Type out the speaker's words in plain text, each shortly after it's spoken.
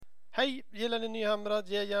Hej, gillar ni Nyhamrad?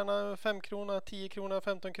 Ge gärna 5 krona, 10 krona,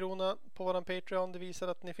 15 krona på våran Patreon. Det visar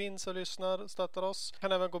att ni finns och lyssnar och stöttar oss.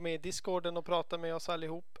 Kan även gå med i Discorden och prata med oss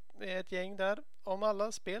allihop. Vi är ett gäng där om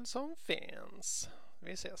alla spel som finns.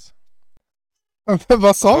 Vi ses.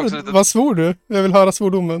 Vad sa du? Vad svor du? Jag vill höra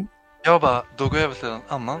svordomen. Jag bara, då går jag över till en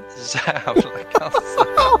annan jävla kasse.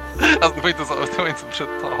 Alltså det var inte så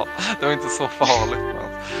brutalt. Det var inte så farligt.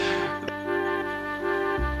 Men...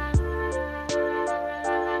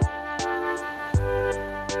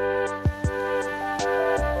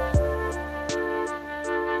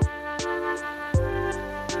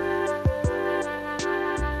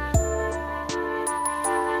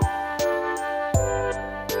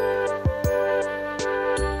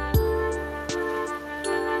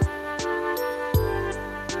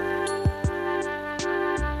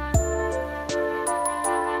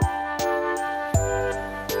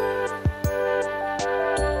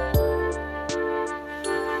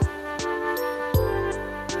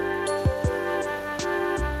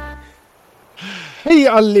 Hej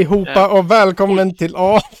allihopa och välkommen till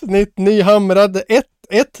avsnitt Nyhamrad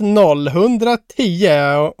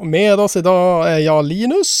 110. Med oss idag är jag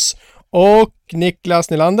Linus och Niklas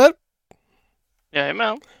Nylander.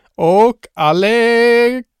 Jajamän. Och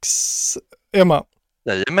Alex Öhman.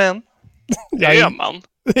 Jajamän. Jajamän.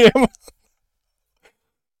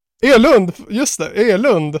 Ölund, just det,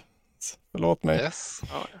 Ölund. Förlåt mig. Yes.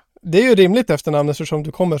 Det är ju rimligt efternamn eftersom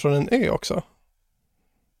du kommer från en ö också.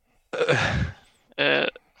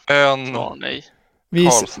 Ön nej.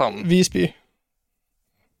 Karlshamn. Visby.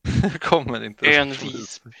 Kommer inte. Ön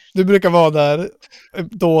Visby. Du brukar vara där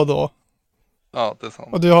då och då. Ja, det är sant.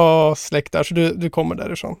 Och du har släkt där så du kommer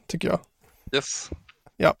därifrån, tycker jag. Yes.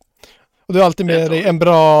 Ja. Och du har alltid med dig en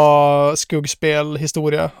bra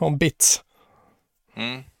skuggspelhistoria om bits.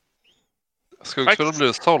 Mm. Skuggspelet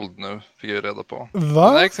blir såld nu, fick jag ju reda på.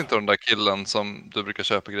 Va? Det ägs inte den där killen som du brukar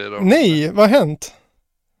köpa grejer av. Nej, vad har hänt?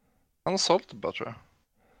 Han har sålt det bara, tror jag.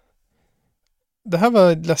 Det här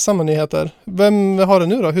var ledsamma nyheter. Vem har det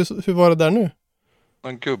nu då? Hur var det där nu?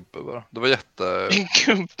 En gubbe bara. Det var En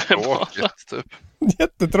gubbe bara. jättetråkigt typ.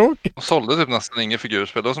 Jättetråkigt. Och sålde typ nästan ingen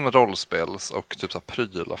figurspel. Det var som en rollspels och typ så här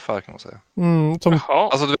prylaffär kan man säga. Som Jaha.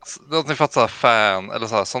 Alltså du vet, att ni fattar så här fan eller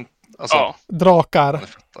så här sånt. Alltså, Ja. drakar. ni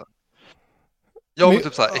fattar. Jag vill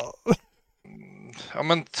typ så här. Ja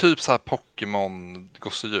men typ så här Pokémon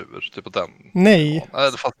gosedjur, typ på den. Nej.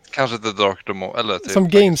 Eller fast kanske inte Drakdomon eller typ Som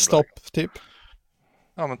GameStop, typ.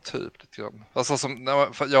 Ja men typ lite grann. Alltså som,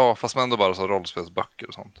 ja fast men ändå bara så rollspelsböcker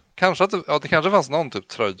och sånt. Kanske att det kanske fanns någon typ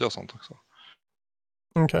tröja och sånt också.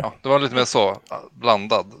 Okej. Ja, det var lite mer så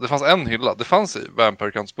blandad. Det fanns en hylla. Det fanns i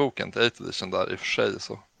Vampire Counts-boken till 8th edition där i och för sig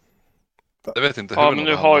så. Jag vet inte hur. Ja, men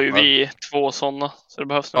nu har ju vi 2 sådana så det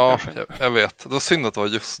behövs nog Ja, kanske. jag vet. Det var synd att det var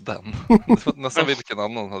just den. Det var nästan vilken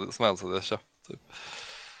annan som helst hade jag köpt. Typ.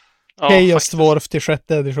 Ja, Chaos faktiskt. Dwarf till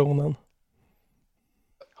 6:e editionen.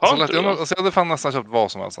 Har inte du det? Alltså, jag hade fan nästan köpt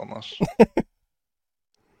vad som helst annars.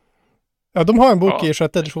 Ja, de har en bok Ja. i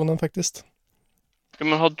 6:e editionen faktiskt. Ja,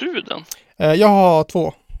 men har du den? Jag har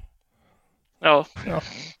 2. Ja. Ja.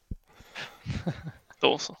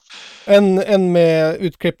 Då så. En med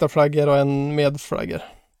utklippta flaggor och en med flaggor.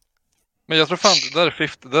 Men jag tror fan,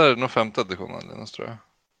 det där är nog 5:e editionen, Linus, tror jag.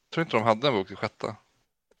 Jag tror inte de hade en bok till 6:e.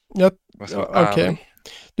 Ja, Om jag ska vara okej. ärlig.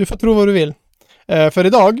 Du får tro vad du vill. För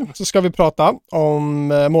idag så ska vi prata om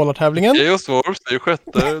målartävlingen. Chaos Dwarfs, det är ju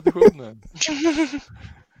 6:e editionen.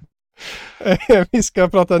 Vi ska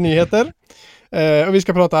prata nyheter. Och vi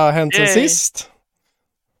ska prata hänt sen Yay. sist.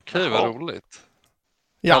 Okej, vad roligt.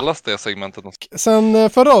 Ja. Kallas det segmentet något? Sen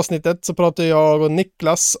förra avsnittet så pratade jag och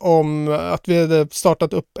Niklas om att vi hade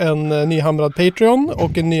startat upp en nyhamrad Patreon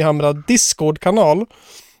och en nyhamrad Discord-kanal.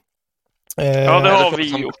 Ja, det har det vi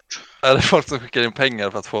som- gjort. Är det folk som skickar in pengar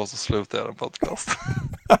för att få oss att sluta göra en podcast?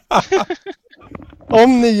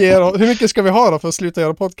 Om ni ger, hur mycket ska vi ha då för att sluta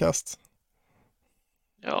göra podcast?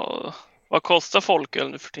 Ja, vad kostar folköl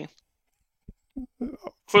nu för tiden?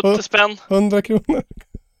 70 spänn. 100 kronor?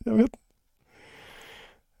 Jag vet inte.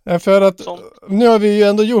 För att Sånt. nu har vi ju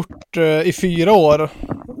ändå gjort i 4 år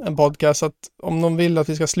en podcast, så att om de vill att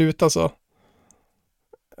vi ska sluta så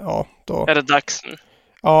ja, då. Är det dags nu?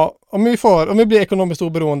 Ja, om vi blir ekonomiskt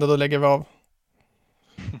oberoende då lägger vi av.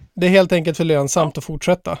 Det är helt enkelt för lönsamt att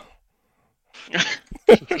fortsätta. Jo,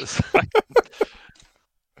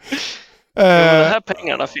 men de här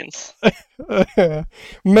pengarna finns.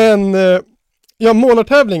 Men ja,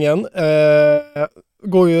 målartävlingen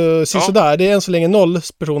går ju sisådär. Det är än så länge 0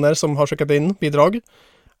 personer som har skickat in bidrag.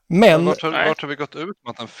 Men Vart har vi gått ut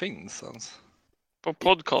med att den finns ens? På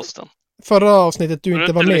podcasten. förra avsnittet du Har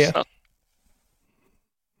inte var med. lyssnat?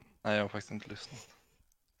 Nej, jag har faktiskt inte lyssnat.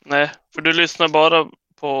 Nej, för du lyssnar bara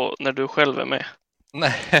på när du själv är med.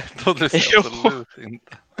 Nej, då lyssnar jag absolut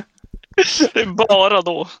inte. Det är bara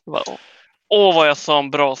då. Åh, vad jag sa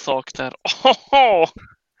en bra sak där. Åh,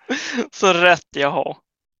 så rätt jag har.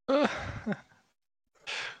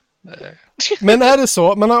 Nej. Men är det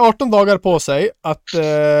så, man har 18 dagar på sig att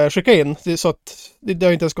skicka in. Det är så att det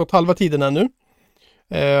har inte ens gått halva tiden ännu.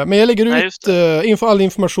 Men jag lägger ut all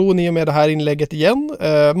information i och med det här inlägget igen.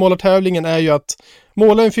 Målartävlingen är ju att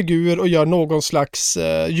måla en figur och göra någon slags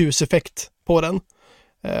ljuseffekt på den.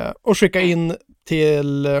 Och skicka in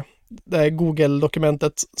till det här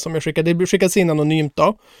Google-dokumentet som jag skickade. Det skickas in anonymt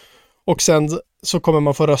då. Och sen så kommer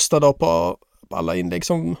man få rösta då på alla inlägg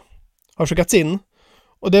som har skickats in.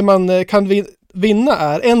 Och det man kan vinna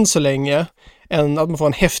är än så länge att man får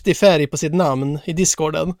en häftig färg på sitt namn i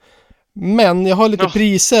Discorden. Men jag har lite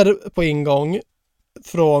priser på ingång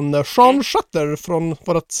från Sean Shutter från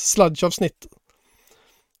vårt sludge-avsnitt.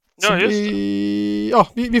 Ja, just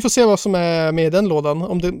det. Vi får se vad som är med i den lådan.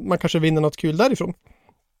 Om man kanske vinner något kul därifrån.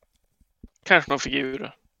 Kanske några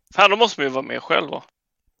figurer. Fan, då måste man ju vara med själv va?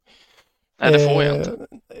 Nej, det får jag inte.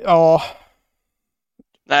 Ja.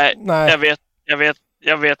 Nej.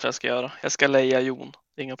 Jag vet vad jag ska göra. Jag ska leja Jon.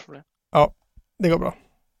 Det är inga problem. Ja, det går bra.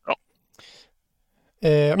 Ja.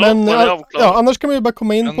 Men annars kan man ju bara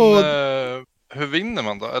komma in på... hur vinner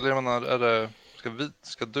man då? Eller jag menar, är det...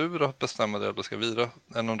 Ska du då bestämma det eller ska vi då? Är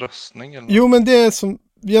det någon röstning? Eller något? Jo, men det är som...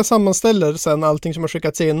 Vi sammanställer sen allting som har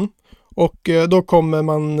skickats in. Och då kommer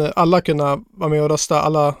man alla kunna vara med och rösta.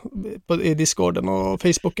 Alla i Discorden och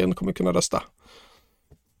Facebooken kommer kunna rösta.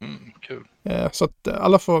 Kul. Så att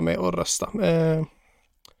alla får vara med och rösta.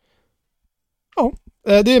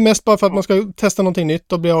 Det är mest bara för att man ska testa någonting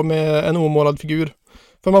nytt och bli av med en omålad figur.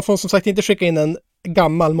 För man får som sagt inte skicka in en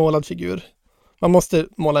gammal målad figur. Man måste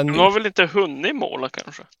måla en ny. Man har väl inte hunnit måla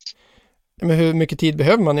kanske? Men hur mycket tid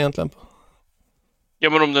behöver man egentligen? Ja,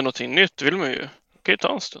 men om det är någonting nytt vill man ju. Det kan ju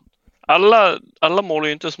ta en stund. Alla målar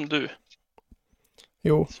ju inte som du.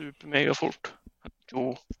 Jo. Super mega fort.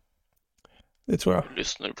 Jo. Det tror jag.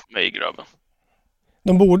 Lyssnar du på mig, grabben?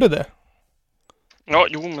 De borde det. Ja,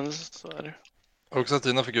 jo, men så är det. Också att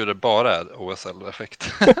dina figurer bara är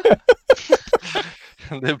OSL-effekt.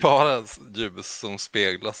 Det är bara ljus som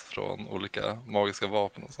speglas från olika magiska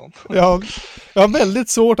vapen och sånt. Jag har väldigt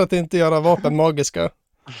svårt att inte göra vapen magiska.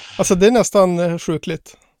 Alltså det är nästan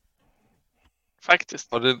sjukligt.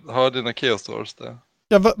 Faktiskt. Har dina Chaos Doors det?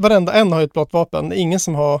 Ja, varenda en har ju ett blått vapen. Det är ingen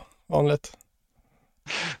som har vanligt.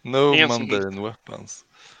 No mundane weapons.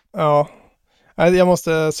 Ja. Nej, jag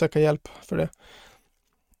måste söka hjälp för det.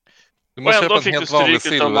 Du måste och ändå köpa en helt vanlig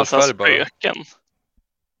silverfärg bara. Spöken.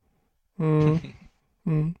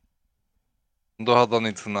 Då hade han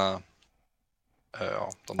inte sina...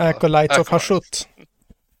 Acolytes of Hashut.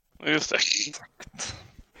 Just det. Exakt.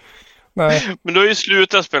 Nej. Men du har ju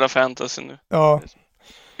slutat spela fantasy nu. Ja.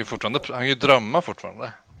 Han kan ju drömma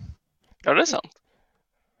fortfarande. Ja, det är sant.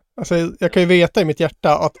 Alltså, jag kan ju veta i mitt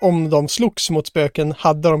hjärta att om de slogs mot spöken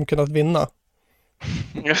hade de kunnat vinna.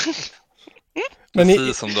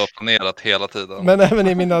 Precis som du har planerat hela tiden. Men även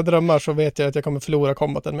i mina drömmar så vet jag att jag kommer förlora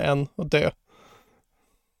kombaten med en och dö.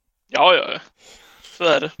 Ja. Så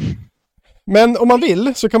är det. Men om man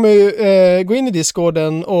vill så kan man ju gå in i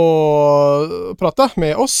Discorden och prata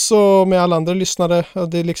med oss och med alla andra lyssnare.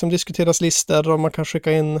 Det liksom diskuteras listor och man kan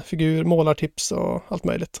skicka in målartips och allt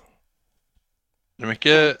möjligt. Det är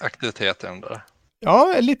mycket aktivitet i den där.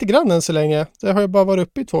 Ja, lite grann än så länge. Det har ju bara varit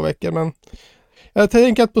uppe i 2 veckor, men jag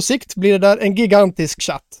tänker att på sikt blir det där en gigantisk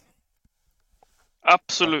chatt.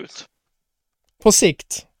 Absolut. På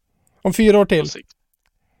sikt. Om 4 år till. På sikt.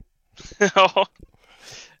 Ja,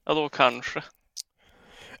 då kanske.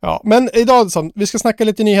 Ja, men idag vi ska snacka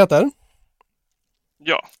lite nyheter.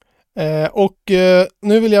 Ja. Och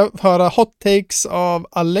nu vill jag höra hot takes av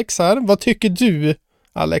Alex här. Vad tycker du,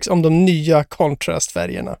 Alex, om de nya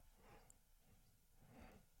kontrastfärgerna?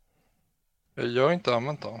 Jag har inte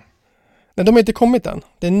använt dem. Nej, de har inte kommit än.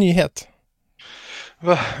 Det är en nyhet.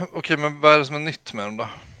 Okej, men vad är det som är nytt med dem då?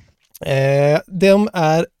 De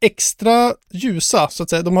är extra ljusa, så att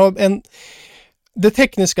säga. De har det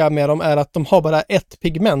tekniska med dem är att de har bara ett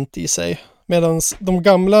pigment i sig. Medan de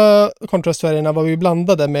gamla kontrastfärgerna var ju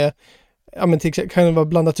blandade med, kan det vara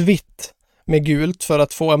blandat vitt med gult för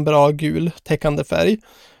att få en bra gul täckande färg.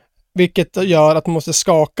 Vilket gör att man måste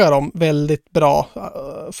skaka dem väldigt bra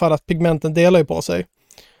för att pigmenten delar ju på sig.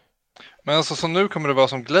 Men alltså så nu kommer det vara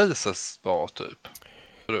som glazes var typ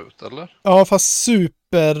förut, eller? Ja, fast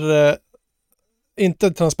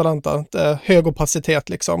inte transparenta, hög opacitet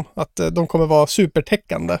liksom. Att de kommer vara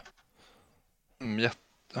supertäckande.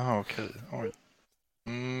 Okej. Oj.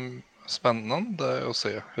 spännande att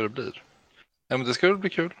se hur det blir. Ja, men det ska väl bli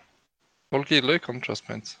kul. Folk gillar ju contrast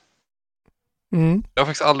paints. Mm. Jag har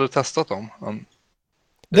faktiskt aldrig testat dem. Men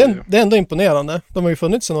Det är ändå imponerande. De har ju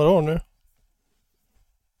funnits i några år nu.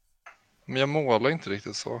 Men jag målar inte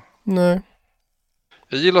riktigt så. Nej.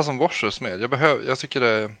 Jag gillar som washers med. Jag tycker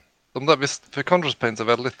det... De där, visst, för contrast paints är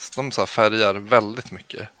väldigt... De så här färgar väldigt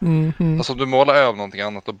mycket. Alltså om du målar över någonting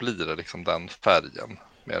annat då blir det liksom den färgen.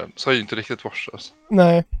 Så är ju inte riktigt washers.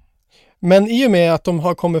 Nej. Men i och med att de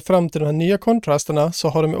har kommit fram till de här nya kontrasterna så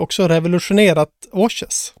har de också revolutionerat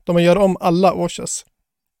washes. De gör om alla washes.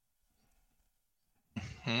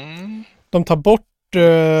 De tar bort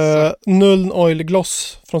null oil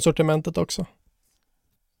gloss från sortimentet också.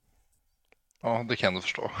 Ja, det kan du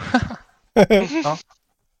förstå. Ja.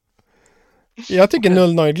 Jag tycker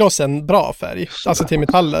null oil gloss är en bra färg. Alltså till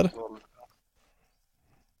metaller.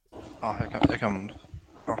 Ja, jag kan...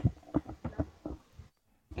 Ja.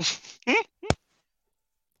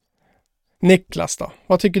 Niklas då?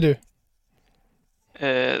 Vad tycker du?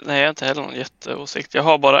 Nej, jag har inte heller någon jätteåsikt. Jag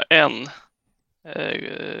har bara en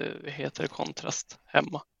kontrast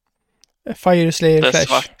hemma. Fire Slayer Det är Flash.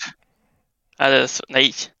 svart. Nej,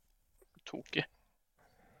 nej. Tokig.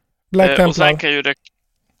 Black Och Templar. sen kan ju det...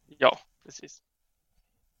 Ja, precis.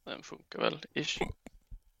 Den funkar väl ish.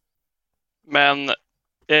 Men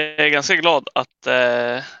jag är ganska glad att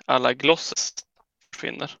alla glosses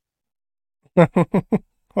försvinner.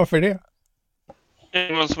 Varför det?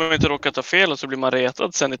 Men som man inte råkat ta fel och så blir man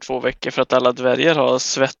retad sen i 2 veckor för att alla dvärgar har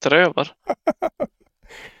svettrövar.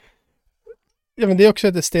 Ja, men det är också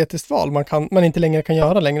ett estetiskt val man inte längre kan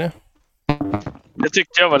göra längre. Det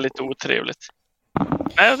tyckte jag var lite otrevligt.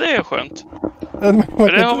 Nej, det är skönt.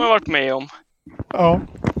 För det har man varit med om. Ja.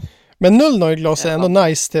 Men null noise är ändå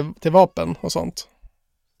nice till vapen och sånt.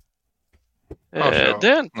 Det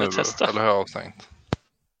är inte testat. Eller har jag avstängt?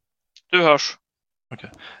 Du hörs.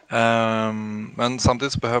 Okej. Men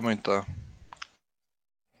samtidigt så behöver man inte...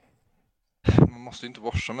 Man måste ju inte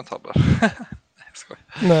washa metaller. Nej, jag skojar.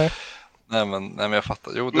 Nej. Nej, men jag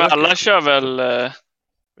fattar. Jo, men alla kör väl...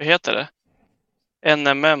 vad heter det?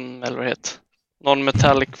 NMM eller vad det heter?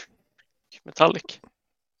 Non-metallic... Metallic?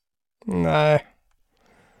 Nej.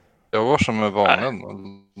 Jag washar med vanlig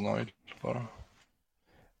noil bara.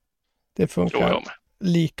 Det funkar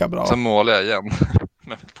lika bra. Sen målar jag igen.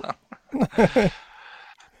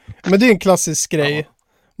 Men det är en klassisk grej. Ja.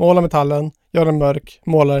 Måla metallen, gör den mörk,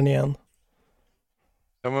 måla den igen.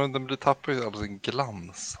 Ja, men den blir tappar ju all sin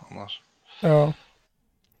glans annars. Ja.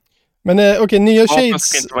 Men okej, nya shades... Det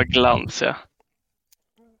ska inte vara glans, ja.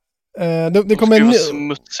 Det kommer ska vara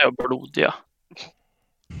smutsiga och blodiga.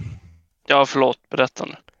 Ja, förlåt, berätta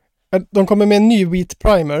nu. De kommer med en ny vit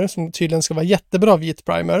primer som tydligen ska vara jättebra vit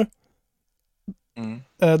primer.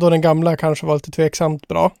 Då den gamla kanske var lite tveksamt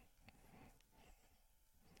bra.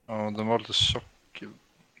 Ja, den var lite tjock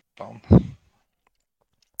ibland.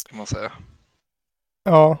 Kan man säga.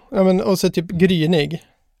 Ja, men och så typ grynig.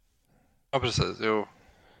 Ja, precis. Jo.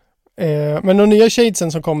 Men de nya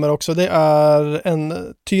shadesen som kommer också, det är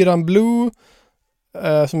en Tyran Blue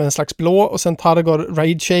som är en slags blå och sen Targor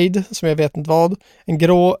Raid Shade som jag vet inte vad. En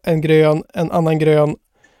grå, en grön, en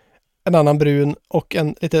annan brun och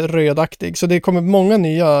en lite rödaktig. Så det kommer många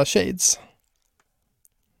nya shades.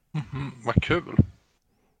 Vad kul.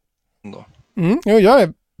 Jo, jag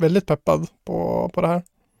är väldigt peppad på det här.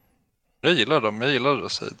 Jag gillar dem. Jag gillar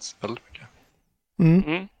shades väldigt mycket.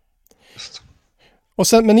 Just. Och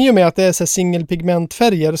sen, men i och med att det är så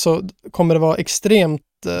singelpigmentfärger så kommer det vara extremt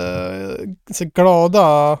så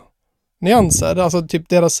glada nyanser. Alltså typ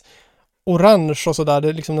deras orange och sådär.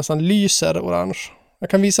 Det liksom nästan lyser orange. Jag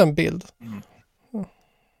kan visa en bild.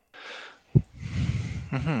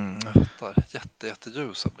 Jag fattar.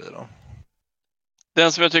 Jätteljusa blir de.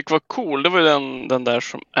 Den som jag tycker var cool, det var ju den där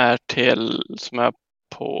som är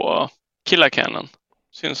på Killa Cannon.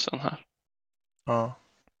 Syns den här? Ja.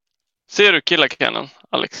 Ser du Killa Cannon,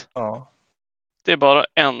 Alex? Ja. Det är bara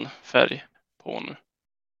en färg på nu.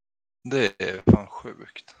 Det är fan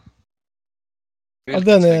sjukt. Ja,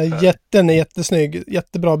 den är jättesnygg.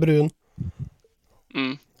 Jättebra brun.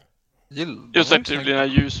 Just att det blir den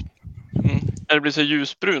här det blir så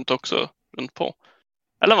ljusbrunt också runt på.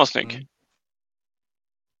 Eller var snygg.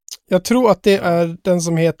 Jag tror att det är den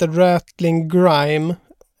som heter Rattling Grime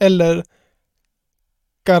eller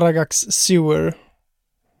Garagax Sewer.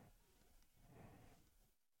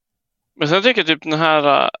 Men sen tycker jag typ den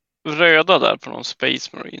här röda där på någon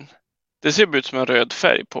Space Marine. Det ser ut som en röd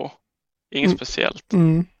färg på. Inget speciellt.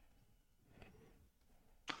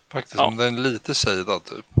 Faktiskt, men den är lite shadad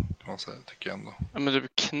typ. Kan man säga, tycker jag ändå. Ja, men det är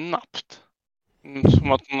knappt.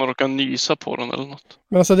 Som att man råkar nysa på den eller något.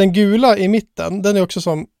 Men alltså den gula i mitten, den är också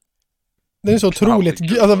som... Den är så otroligt...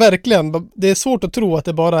 Alltså verkligen, det är svårt att tro att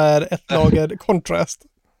det bara är ett lager contrast.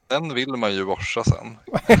 Den vill man ju borsa sen.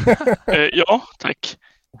 Ja, tack.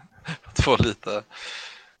 Att få lite...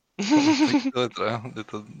 Vet du,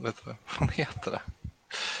 vad heter det?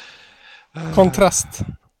 Kontrast.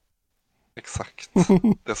 Exakt.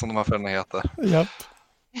 Det som de här färgerna heter. Japp.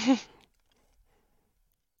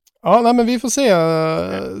 Ja, nej, men vi får se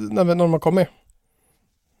när de har kommit.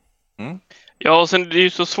 Ja, och sen det är ju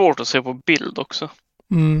så svårt att se på bild också.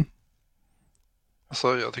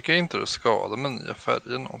 Alltså, jag tycker inte det skadar med nya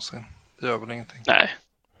färger någonsin. Det gör väl ingenting. Nej.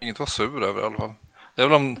 Inget att vara sur över i alla fall. Det är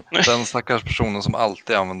väl om den stackars personen som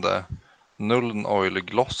alltid använder Nuln Oil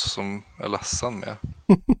Gloss som är ledsen med.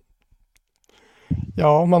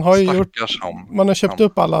 Ja, man har ju man har köpt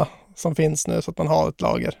upp alla som finns nu så att man har ett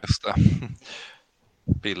lager. Just det.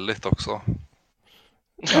 Billigt också.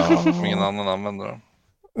 Ja. Om ingen annan använder den.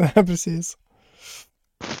 Precis.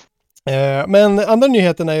 Men andra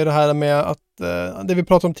nyheten är ju det här med att det vi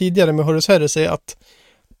pratade om tidigare med Horus Heresy att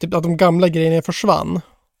typ att de gamla grejerna försvann.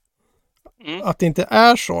 Att det inte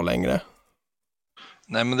är så längre.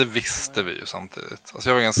 Nej, men det visste vi ju samtidigt. Alltså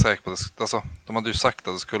jag var ganska säker på att alltså, de hade ju sagt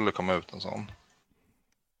att det skulle komma ut en sån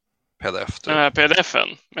pdf. Typ. Den här pdf-en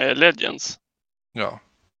med Legends. Ja.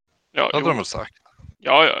 Ja, det hade de väl sagt.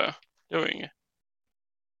 Ja. Det var inget.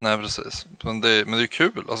 Nej, precis. Men det är ju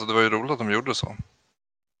kul. Alltså det var ju roligt att de gjorde så.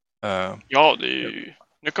 Ja, det är ju...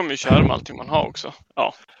 Nu kan man ju köra med allting man har också.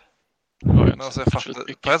 Ja. Men alltså jag fattar...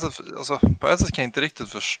 På ett sätt kan jag inte riktigt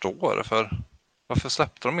förstå det. För varför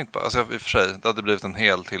släppte de inte bara... Alltså i och för sig, det hade blivit en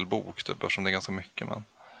hel till bok typ. Eftersom det är ganska mycket, men...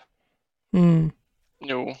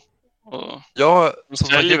 Jo. Ja,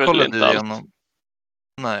 så jag kollade inte igenom... allt.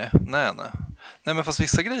 Nej. Nej, men fast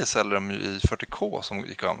vissa grejer säljer de ju i 40K som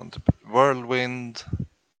gick att använda. Typ Whirlwind,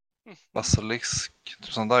 Basilisk,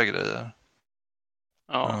 typ sådana där grejer.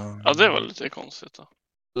 Ja, det var lite konstigt då.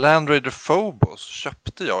 Land Raider Phobos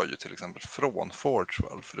köpte jag ju till exempel från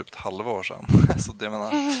Forge för typ ett halvår sedan. Så det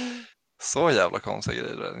menar, så jävla konstiga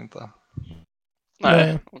grejer är det inte.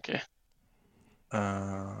 Nej, okej.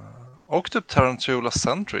 Och typ Tarantula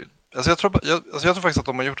Sentry. Alltså jag tror faktiskt att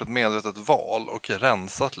de har gjort ett medvetet val och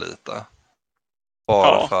rensat lite.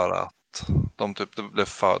 Bara för att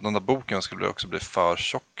den där boken skulle också bli för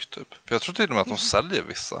tjock typ. För jag tror till och med att de säljer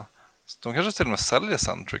vissa. De kanske till och med säljer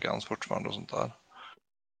Sentry Guns fortfarande och sånt där.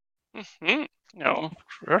 Ja.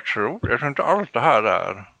 Jag tror inte allt det här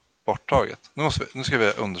är borttaget. Nu ska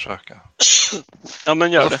vi undersöka. Ja,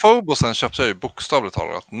 men gör det. Phobosen köpte jag ju bokstavligt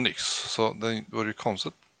talat nyss. Så det var ju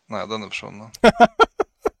konstigt. Nej, den är försvunnen.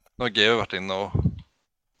 Nu har GW varit inne och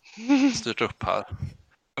styrt upp här.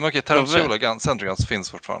 Men okej, Tarantula Sentry Guns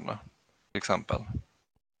finns fortfarande. Till exempel.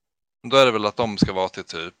 Då är det väl att de ska vara till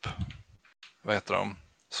typ... Vad heter de?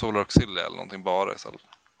 Solar Auxilia eller någonting bara istället.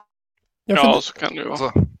 Ja, så kan det vara.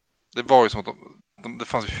 Alltså, det var ju som att det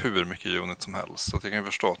fanns ju hur mycket unit som helst. Så att jag kan ju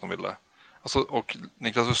förstå att de ville. Alltså, och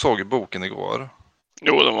Niklas, du såg ju boken igår.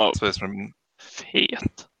 Jo, den var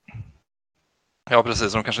fet. Ja,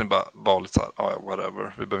 precis. De kanske bara var lite så här,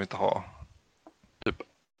 whatever. Vi behöver inte ha typ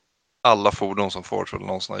alla fordon som Forge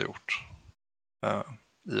någonsin har gjort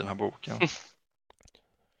i den här boken.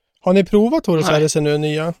 Har ni provat Horus Heresy nu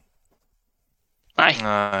nya? Nej.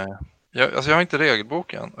 Jag har inte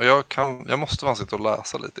regelboken. Och jag måste bara sitta och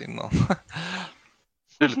läsa lite innan.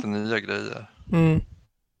 Det är lite nya grejer.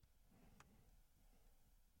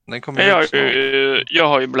 Den kommer jag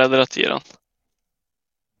har ju bläddrat i den.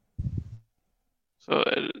 Så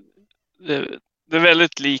det är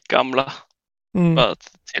väldigt lik gamla. Bara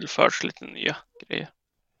att det tillförs lite nya grejer.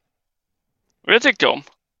 Och det tyckte jag om.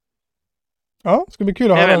 Ja, det ska bli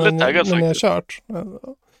kul att höra när ni har kört.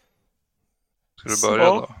 Ska du börja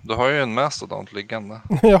då? Du har ju en Mastodont liggande.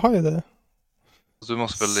 Jag har ju det. Så du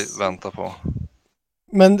måste väl vänta på.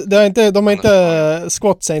 Men de har inte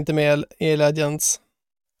Squats är inte med i Legends.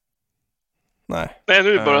 Nej. Nej,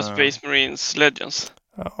 nu är det bara Space Marines Legends.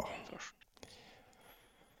 Ja.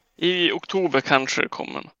 I oktober kanske det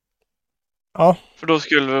kommer. Ja. För då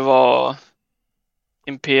skulle det vara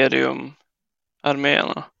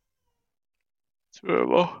Imperium-arméerna. Tror det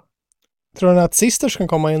var. Tror ni att Sisters kan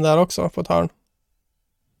komma in där också på ett hörn?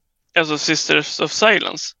 Alltså Sisters of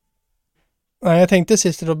Silence? Nej, jag tänkte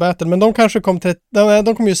Sisters of Battle, men de kanske kom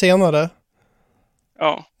de kom ju senare.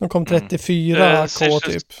 Ja. De kom 34K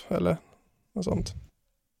typ, eller något sånt.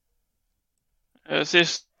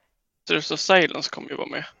 Sisters of Silence kommer ju vara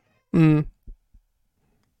med.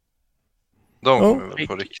 De kommer väl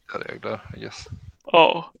på riktiga regler, I guess.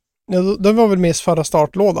 Ja. Ja, de var väl med i förra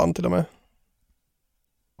startlådan till och med.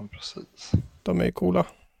 Ja, precis. De är ju coola.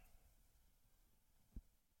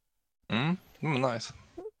 De är nice.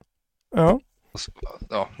 Ja.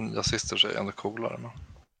 Ja, nya Sisters är ändå coolare. Men...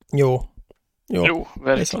 Jo,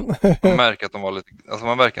 verkligen. Man märker att de var lite, alltså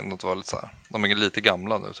man verkar ändå att de var lite så här, de är lite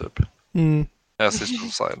gamla nu typ. Ja, Sisters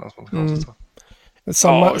of Silence på något konstigt.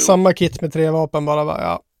 Samma kit med 3 vapen bara,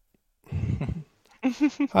 ja.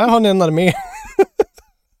 Här har ni en armé.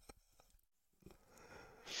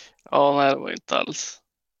 Ja, nej, det var inte alls.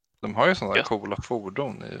 De har ju sådana där coola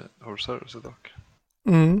fordon i Horserus dock.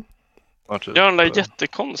 Typ, ja, den där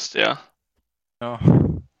jättekonstiga.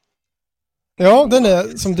 Ja, den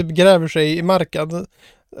är som typ gräver sig i marken.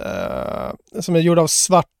 Som är gjord av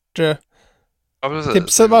svart. Typ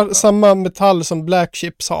samma metall som Black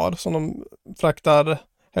Ships har. Som de fraktar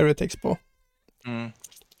Heretics på.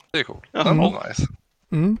 Det är coolt. Den var nice.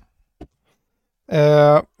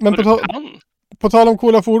 Men på tal om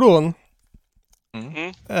coola fordon.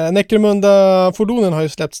 Necromunda-fordonen har ju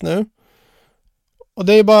släppts nu. Och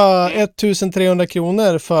det är bara 1300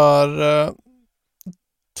 kronor för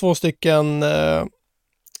 2 stycken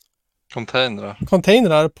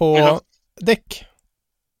containrar på däck.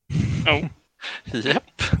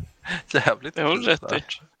 Japp. Jävligt. Det har du rätt i.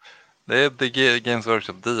 Det är det Games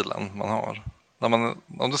Workshop-dealen man har.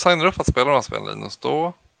 Om du signar upp att spela de här spelen, Linus,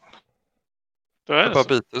 då är det bara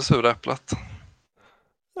biter det sura äpplet.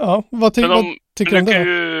 Ja, vad tycker du om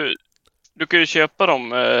det? Du kan ju köpa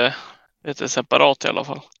dem separat i alla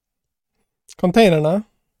fall. Containrarna?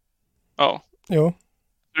 Ja. Jo.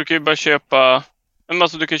 Du kan ju bara köpa... Men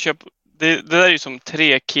alltså du kan köpa... Det där är ju som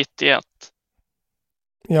 3 kit i ett.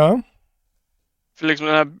 Ja. För liksom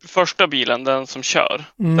den här första bilen, den som kör,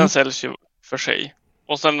 den säljs ju för sig.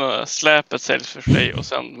 Och sen släpet säljs för sig. Och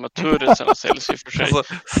sen de här turretsen säljs ju för sig. Alltså,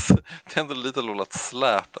 det är ändå lite lollat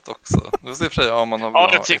släpet också. Nu ser för sig, man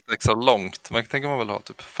har ett extra långt. Men tänker man väl ha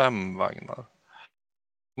typ 5 vagnar.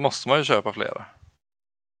 Då måste man ju köpa flera.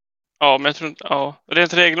 Ja, men jag tror inte... Ja,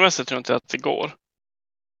 rent regelmässigt tror jag inte att det går.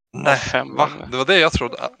 Nej, va? Det var det jag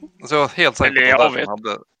trodde. Alltså jag var helt säker på att man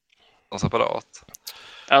hade dem separat.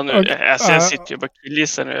 Ja, nu, jag sitter ju bara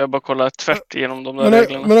killgissar nu. Jag bara kollar tvärt igenom de där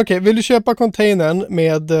reglerna. Men okej, vill du köpa containern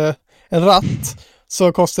med en ratt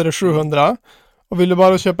så kostar det 700. Och vill du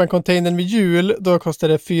bara köpa en container med hjul, då kostar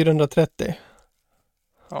det 430.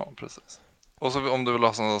 Ja, precis. Och så om du vill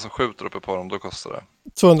ha sådana som skjuter uppe på dem, då kostar det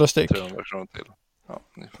 200 styck. 300 kronor till. Ja,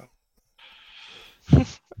 ungefär.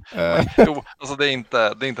 Jo, alltså det är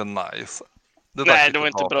inte nice. Nej, det var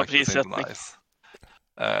inte bra prissättning. Nice.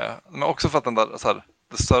 Men också för att den där, så här,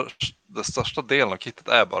 det största delen av kittet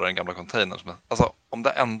är bara den gamla containern. Alltså om det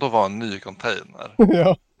ändå var en ny container.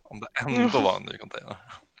 Ja. Om det ändå var en ny container.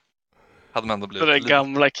 Hade man ändå blivit det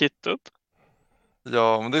gamla kittet.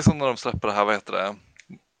 Ja, men det är som när de släpper det här, vad heter det?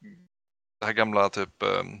 Det här gamla typ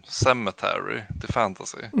Cemetery till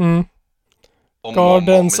Fantasy.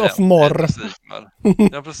 Gardens of Mor. Ja, precis. Men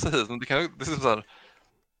det är så här,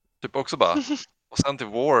 typ också bara. Och sen till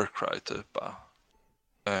Warcry typ bara.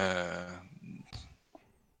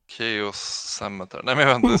 Chaos Cemetery. Nej, men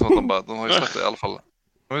jag vet inte, det är som att de har ju släppt det i alla fall.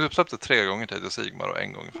 De har ju släppt det 3 gånger till Age of Sigmar och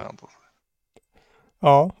 1 gång i Fantasy.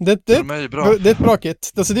 Ja, det är ett bra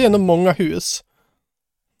kit. Alltså det är ändå många hus.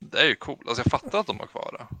 Det är ju coolt. Alltså jag fattar att de har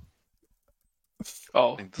kvar det.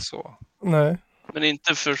 Ja. Det är inte så. Nej. Men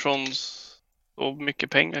inte för så mycket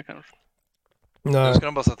pengar kanske. Nej. Nu ska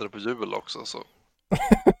de bara sätta det på hjul också så.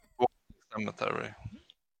 Cemetery.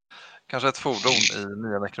 Kanske ett fordon i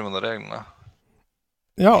nya Necromunda-reglerna.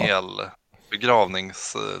 Ja. Hel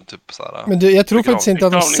begravnings typ så här. Men jag tror faktiskt inte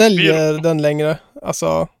att de säljer den längre.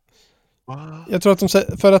 Alltså jag tror att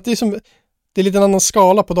för att det är lite en annan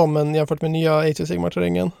skala på dem än jämfört med nya Age of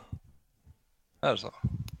Sigmar-terrängen. Är det så?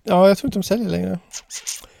 Ja, jag tror inte de säljer längre.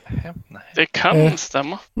 Nej. Det kan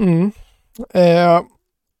stämma.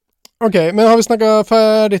 Okej, men har vi snackat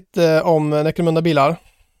färdigt om Necromunda-bilar?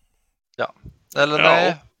 Ja. Eller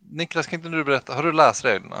nej, Niklas, kan inte du berätta? Har du läst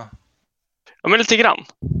reglerna? Ja, men lite grann.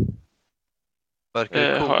 Verkar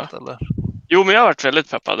det coolt, eller? Jo, men jag har varit väldigt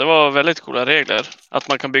peppad. Det var väldigt coola regler. Att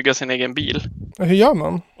man kan bygga sin egen bil. Hur gör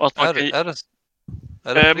man? Och att man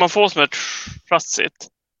man får som ett chassit.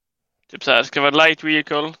 Typ så här, ska det vara light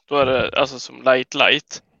vehicle, då är det alltså som light.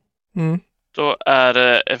 Då är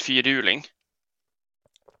det en 4-hjuling.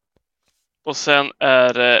 Och sen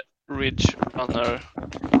är det Ridge Runner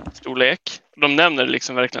storlek. De nämner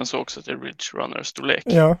liksom verkligen så också till Ridge Runner storlek.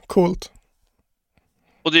 Ja, coolt.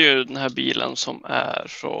 Och det är ju den här bilen som är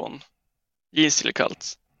från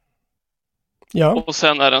Gisilikalts. Ja. Och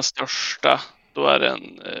sen är den största, då är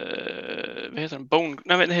den vad heter den?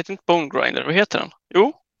 Nej, den heter inte Bone Grinder. Vad heter den?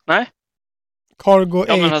 Jo, nej. Cargo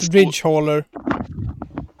 8 Bridge Hauler.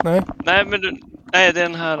 Nej. Nej, men nej, det är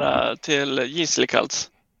den här till Gislikalds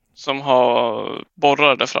som har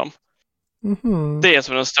borrar där fram. Mm-hmm. Det är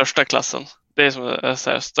som den största klassen. Det är som den så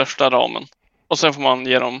här, största ramen. Och sen får man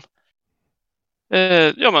ge dem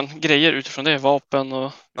grejer utifrån det. Vapen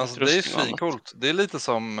och alltså, det är ju svincoolt. Det är lite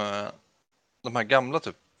som de här gamla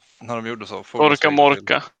typ. När de gjorde så. Orka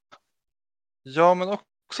Morka. Ja, men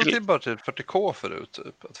också till bara till 40K förut.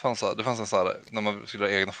 Typ. Det fanns en så här, när man skulle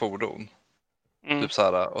ha egna fordon. Typ så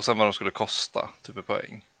här, och sen vad de skulle kosta. Typ i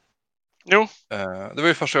poäng. Jo. Det var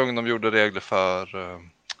ju första gången de gjorde regler för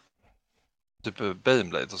typ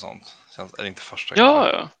Beyblade och sånt. Eller inte första gången.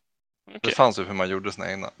 Ja. Okay. Det fanns ju hur man gjorde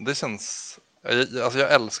sina egna. Det känns... Alltså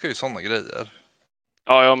jag älskar ju sådana grejer.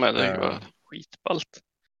 Ja, jag med. Det var skitballt.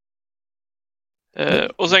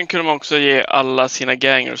 Och sen kunde man också ge alla sina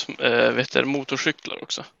gangers motorcyklar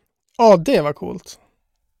också. Ja, det var coolt.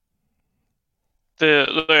 Då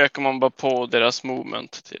ökar man bara på deras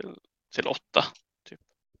movement till 8. Typ.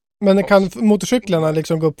 Men kan motorcyklarna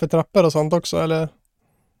liksom gå upp för trappor och sånt också, eller?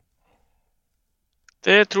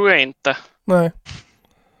 Det tror jag inte. Nej.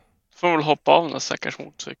 Får man väl hoppa av den stackars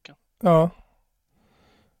motorcykeln. Ja.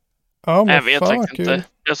 Ja, men jag vet faktiskt inte.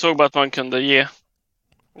 Jag såg bara att man kunde ge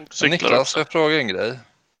motorcyklar. Niklas, ska jag fråga en grej?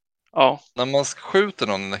 Ja. När man skjuter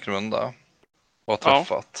någon i Necromunda och har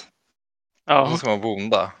träffat. Ja. Och så ska man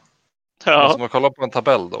bonda. Ja. Måste man kolla på en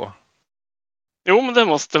tabell då? Jo, men det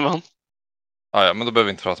måste man. Ja, men då behöver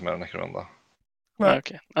vi inte prata mer om Necromunda. Nej,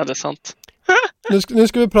 okej. Ja, det är sant. Nu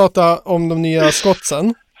ska vi prata om de nya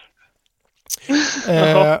skottsen.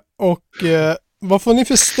 Vad får ni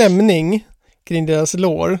för stämning kring deras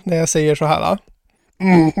lore när jag säger så här?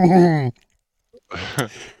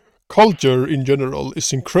 Culture in general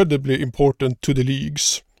is incredibly important to the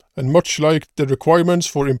leagues. And much like the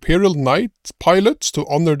requirements for Imperial Knight pilots to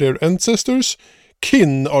honor their ancestors,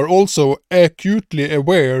 kin are also acutely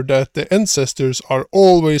aware that the ancestors are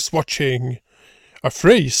always watching. A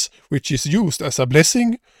phrase which is used as a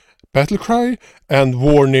blessing, battle cry and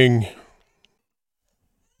warning.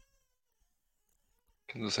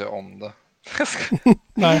 Kan du säga om det?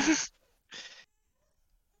 Nej.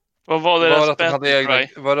 Vad var deras battle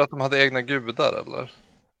cry? Var det att de hade egna gudar eller?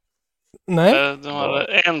 Nej. De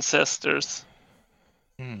hade ancestors.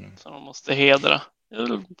 Som de måste hedra.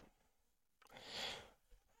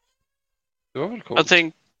 Det var väl coolt. Jag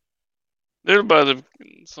tänkte, det är väl bara det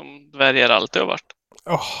som dvärgar alltid har varit.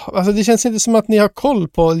 Alltså det känns inte som att ni har koll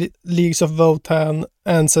på Leagues of Votan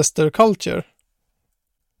Ancestor Culture.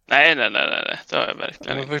 Nej. Det har jag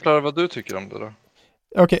verkligen inte. Förklara vad du tycker om det då.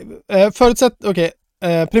 Okej.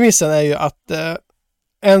 Premissen är ju att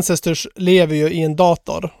Ancestors lever ju i en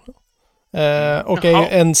dator. Och är ju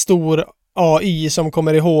en stor AI som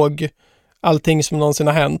kommer ihåg allting som någonsin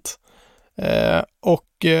har hänt. Och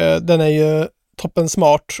den är ju toppen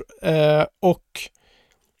smart. Och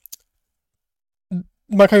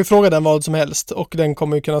man kan ju fråga den vad som helst och den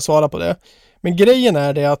kommer ju kunna svara på det. Men grejen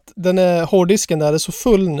är det att hårddisken där är så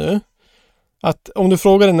full nu att om du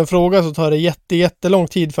frågar den en fråga så tar det jättelång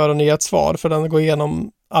tid för den att ge ett svar, för den går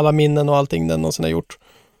igenom alla minnen och allting den någonsin har gjort.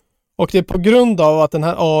 Och det är på grund av att den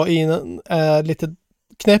här AI är lite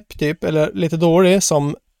knäpp typ, eller lite dålig,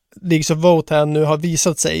 som Leagues of Votan nu har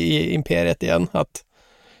visat sig i Imperiet igen, att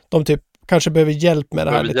de typ kanske behöver hjälp med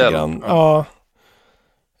det här lite grann. Ja.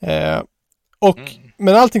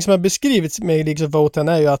 Men allting som har beskrivits med Leagues of Votan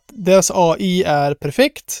är ju att deras AI är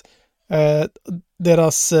perfekt.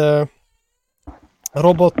 Deras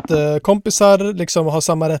robotkompisar liksom har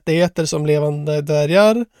samma rättigheter som levande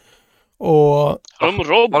dvärgar. Och har de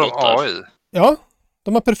robotar? AI? Ja,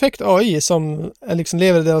 de har perfekt AI som liksom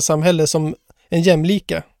lever i deras samhälle som en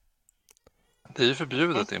jämlike. Det är ju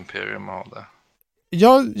förbjudet i Imperium att ha det.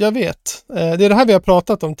 Ja, jag vet. Det är det här vi har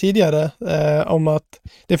pratat om tidigare, om att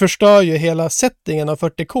det förstör ju hela settingen av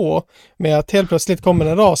 40K med att helt plötsligt kommer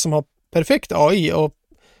en ras som har perfekt AI och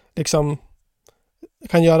liksom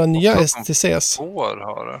kan göra nya STCs. Får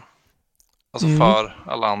ha det. Alltså för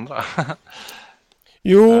alla andra.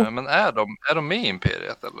 Jo. Men är de med i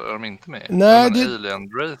Imperiet eller är de inte med? Nej, är det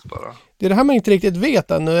Alien Race bara? Det är det här man inte riktigt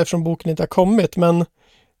vet ännu eftersom boken inte har kommit, men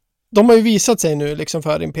de har ju visat sig nu liksom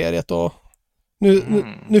för Imperiet och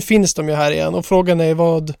nu finns de ju här igen och frågan är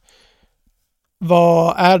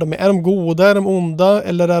vad är de? Är de goda? Är de onda?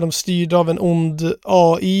 Eller är de styrda av en ond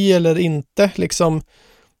AI eller inte? Liksom.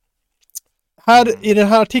 Här i den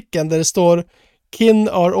här artikeln där det står Kin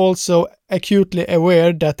are also acutely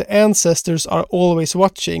aware that the ancestors are always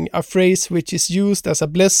watching, a phrase which is used as a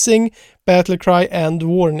blessing, battle cry and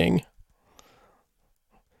warning.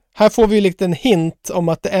 Här får vi lite en hint om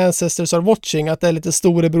att the ancestors are watching, att det är lite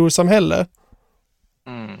storebrorsamhälle.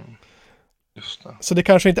 Just det. Så det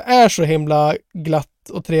kanske inte är så himla glatt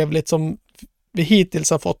och trevligt som vi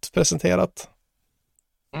hittills har fått presenterat.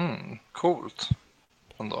 Coolt.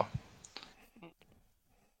 Ändå.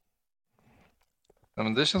 Ja,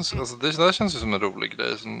 men det känns, alltså, det där känns ju som en rolig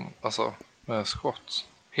grej. Som, alltså, med skott.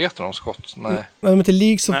 Heter de skott? Nej. De heter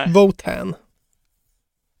Leagues of Votan.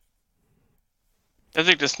 Jag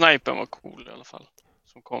tyckte Snipen var cool i alla fall.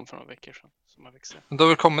 Som kom för några veckor sedan. Som jag fick se. Men det har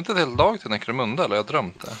väl kommit ett helt lag till Necromunda, eller har jag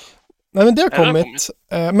drömt det? Nej, men det har kommit.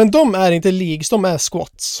 Men de är inte Leagues, de är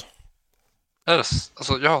squats. Är det,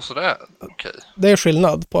 alltså, ja, så det är okej. Det är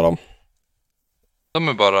skillnad på dem. De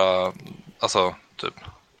är bara, alltså, typ.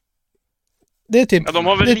 Det är typ... Ja, de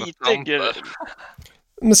har väl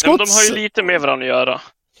Men de har ju lite med varandra att göra.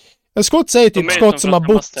 Men Scots är ju typ Scots som har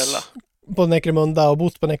bott ställa på Necromunda och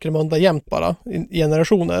bott på Necromunda jämt bara, i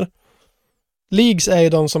generationer. Leagues är ju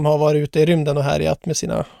de som har varit ute i rymden och härjat med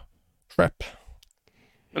sina skepp.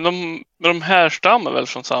 Men de härstammar väl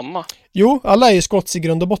från samma? Jo, alla är ju Scots i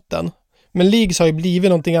grund och botten. Men Leagues har ju blivit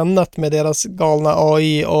någonting annat med deras galna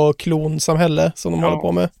AI och klonsamhälle som de håller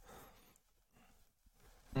på med.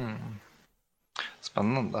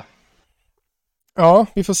 Spännande. Ja,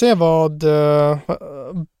 vi får se vad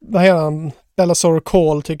heter han? Bellasaur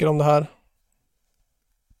Call tycker om det här.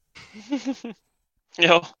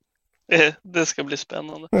 Ja, det ska bli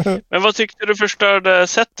spännande. Men vad tyckte du förstörde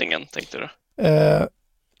settingen, tänkte du?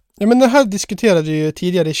 Ja, men det här diskuterade vi ju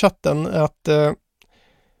tidigare i chatten att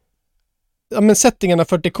ja, men settingen av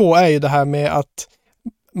 40K är ju det här med att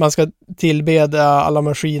man ska tillbeda alla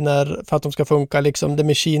maskiner för att de ska funka, liksom the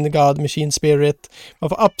machine god, machine spirit. Man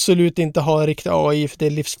får absolut inte ha riktig AI för det är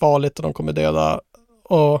livsfarligt och de kommer döda.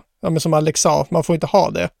 Och ja, men som Alex sa, man får inte ha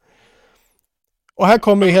det. Och här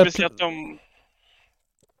kommer ju helt...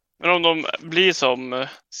 Men om de blir som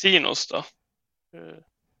Sinos då?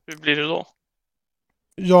 Hur blir det då?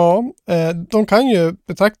 Ja, de kan ju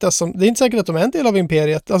betraktas som... Det är inte säkert att de är en del av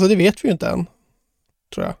imperiet. Alltså det vet vi ju inte än.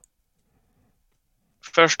 Tror jag.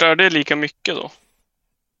 Förstör det lika mycket då?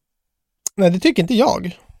 Nej, det tycker inte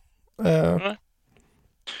jag. Men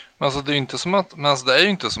alltså det är ju inte som att... Men alltså det är ju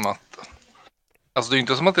inte som att... Alltså det är ju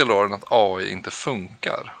inte som att det är loren att AI inte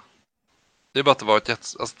funkar. Det är bara att det var ett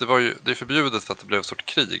alltså det är förbjudet för att det blev ett stort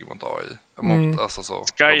krig mot AI. Mot, alltså så,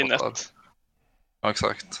 Skynet. Robotar. Ja,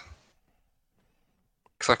 exakt.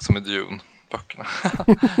 Exakt som i Dune-böckerna.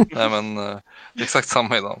 Nej, men det är exakt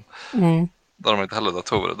samma i dem. Där har de inte heller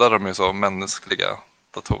datorer. Där har de ju så mänskliga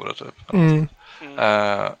datorer typ.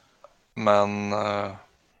 Men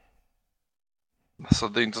så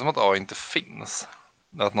det är inte som att AI inte finns.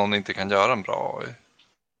 Att någon inte kan göra en bra AI.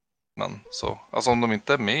 Men så, alltså om de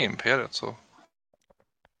inte är med i imperiet så...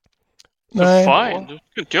 Nej. Så fine, då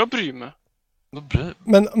ska inte jag bry mig.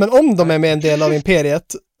 Men om de är med en del av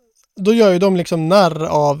imperiet, då gör ju de liksom narr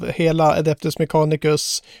av hela Adeptus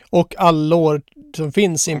Mechanicus och all lore som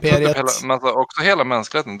finns i imperiet. Men också hela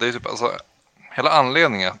mänskligheten, det är typ alltså hela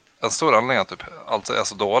anledningen, en stor anledning att typ allt är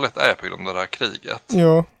så dåligt är på grund av det här kriget.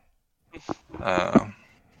 Ja.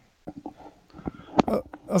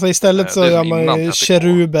 Alltså istället så gör man ju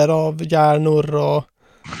keruber av hjärnor och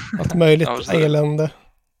allt möjligt elände.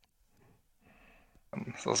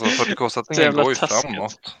 Alltså 40K-sättningen går ju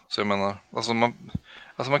framåt. Så jag menar, alltså man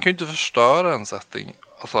kan ju inte förstöra en setting.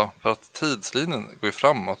 Alltså för att tidslinjen går ju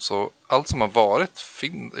framåt, så allt som har varit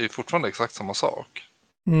är ju fortfarande exakt samma sak.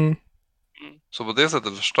 Så på det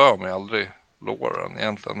sättet förstör man ju aldrig loren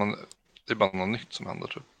egentligen. Men det är bara något nytt som händer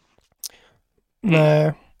typ.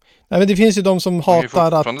 Nej, men det finns ju de som hatar att...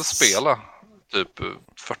 Man kan ju fortfarande spela typ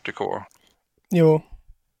 40K.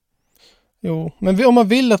 Jo, men om man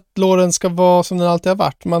vill att låren ska vara som den alltid har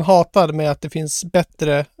varit, man hatar med att det finns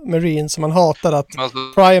bättre marines, så man hatar att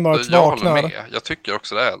Primarchs vaknar. Jag håller med, jag tycker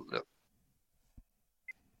också det är.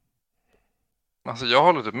 Alltså jag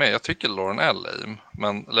håller typ med, jag tycker låren är lame,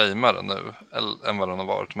 men lameare nu än vad den har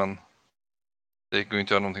varit, men det går ju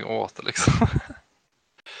inte att göra någonting åt det liksom.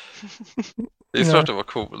 Det är klart det var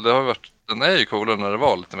cool, den är ju coolare när det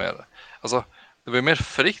var lite mer, alltså det var mer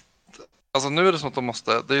fritt. Alltså nu är det som att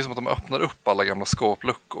det är som att de öppnar upp alla gamla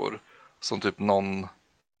skåpluckor som typ någon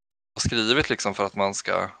har skrivit liksom för att man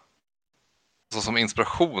ska, alltså som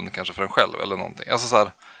inspiration kanske för en själv eller någonting. Alltså så här,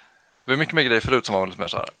 det var mycket mer grejer förut som var lite mer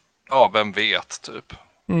så här, ja, vem vet typ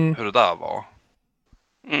hur det där var.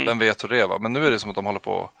 Vem vet hur det var. Men nu är det som att de håller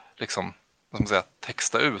på liksom, vad ska man säga,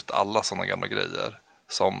 texta ut alla sådana gamla grejer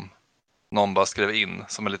som någon bara skrev in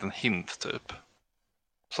som en liten hint typ.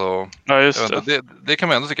 Så ja, just det kan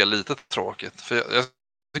man ändå tycka är lite tråkigt. För jag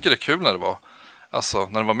tycker det är kul när det var, alltså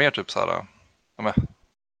när det var mer typ så här, men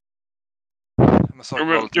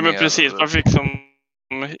precis, man fick som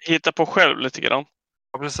hitta på själv lite grann.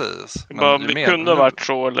 Ja, precis. Det kunde ha varit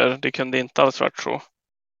så, eller det kunde inte alls varit så.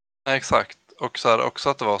 Nej, exakt. Och så här, också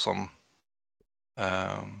att det var som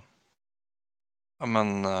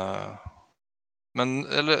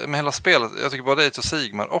eller med hela spelet, jag tycker både Age of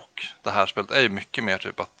Sigmar och det här spelet är ju mycket mer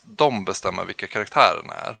typ att de bestämmer vilka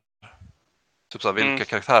karaktärerna är. Typ så här, vilka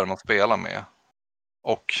karaktärer man spelar med.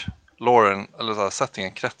 Och Lauren, eller så här,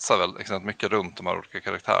 settingen kretsar väl extremt mycket runt de här olika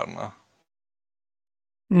karaktärerna.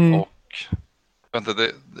 Och jag vet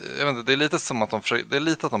inte, det är lite som att det är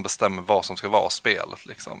lite att de bestämmer vad som ska vara spelet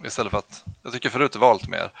liksom. Istället för att, jag tycker förut det var lite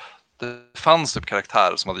mer, det fanns typ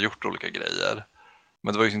karaktärer som hade gjort olika grejer.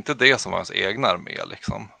 Men det var ju inte det som var ens egna armé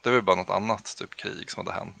liksom. Det var ju bara något annat typ krig som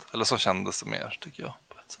hade hänt. Eller så kändes det mer, tycker jag.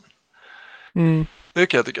 På ett sätt. Det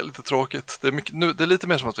kan jag tycka är lite tråkigt. Det är lite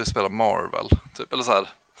mer som att vi spelar Marvel. Typ. Eller så här,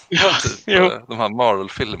 de här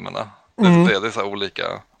Marvel-filmerna. Det är så här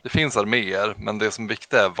olika. Det finns arméer, men det som är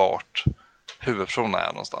viktigt är vart huvudpersonerna är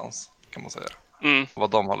någonstans. Kan man säga.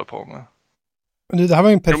 Vad de håller på med. Det här var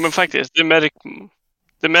ju men faktiskt,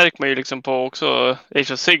 det märker man ju liksom på också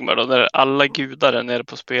Age of Sigmar då, där alla gudar är nere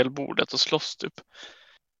på spelbordet och slåss typ.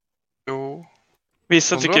 Jo.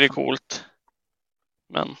 Vissa tycker det är coolt.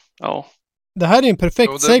 Men, ja. Det här är en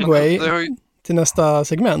perfekt segway till nästa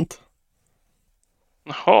segment.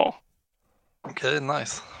 Jaha. Okej,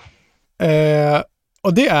 nice.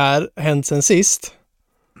 Och det är hänt sen sist.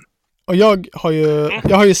 Och jag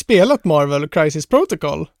har ju spelat Marvel Crisis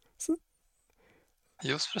Protocol.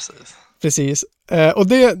 Just Precis. Och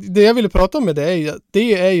det jag ville prata om med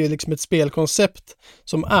det är ju liksom ett spelkoncept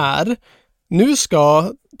som nu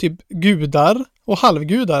ska typ gudar och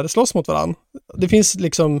halvgudar slåss mot varandra. Det finns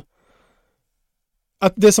liksom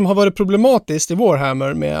att det som har varit problematiskt i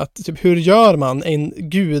Warhammer med att typ hur gör man en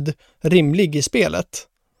gud rimlig i spelet?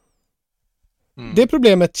 Det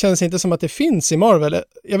problemet känns inte som att det finns i Marvel.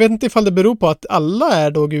 Jag vet inte ifall det beror på att alla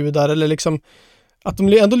är då gudar eller liksom att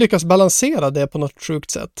de ändå lyckas balansera det på något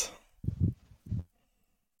sjukt sätt.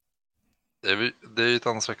 Det är ju ett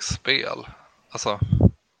annat slags spel. Alltså.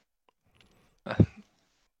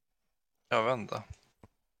 Jag vet inte.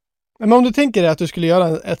 Men om du tänker dig att du skulle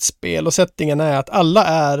göra ett spel och settingen är att alla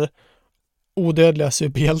är odödliga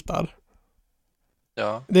superhjältar.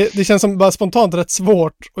 Ja. Det känns som bara spontant rätt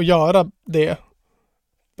svårt att göra det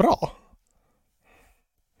bra.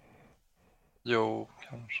 Jo,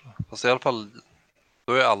 kanske. Fast i alla fall,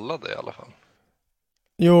 då är alla det i alla fall.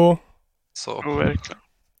 Jo. Så. Jo, verkligen.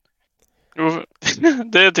 Jo,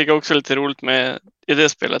 det tycker jag också är lite roligt med i det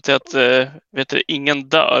spelet är att ingen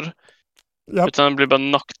dör. Yep. Utan den blir bara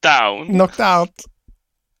knocked down. Knocked out.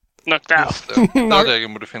 Knocked out. Den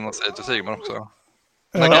regeln borde finnas i Age of Sigmar också.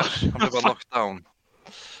 Han blir bara knocked down.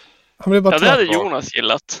 Han blir bara det hade Jonas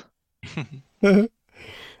gillat.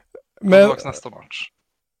 Men nästa match.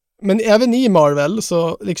 Men även i Marvel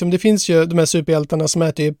så liksom det finns ju de här superhjältarna som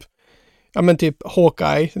är typ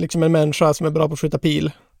Hawkeye, liksom en människa som är bra på att skjuta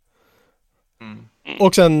pil.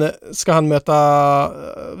 Och sen ska han möta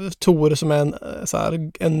Thor som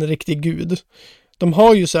är en riktig gud. De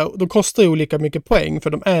har ju de kostar ju olika mycket poäng för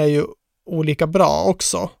de är ju olika bra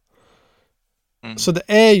också. Så det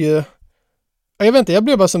är ju jag vet inte, jag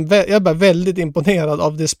är bara väldigt imponerad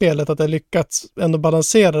av det spelet att det lyckats ändå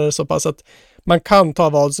balansera det så pass att man kan ta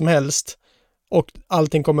vad som helst och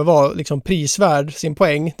allting kommer vara liksom prisvärd sin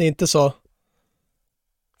poäng. Det är inte så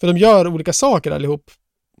för de gör olika saker allihop.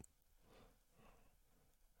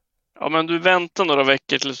 Ja, men du väntar några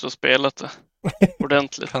veckor tills du har spelat det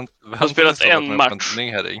ordentligt. Du har spelat en match.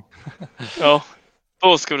 Ja,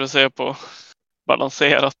 då ska du se på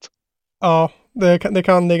balanserat. Ja, det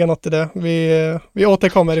kan ligga något i det. Vi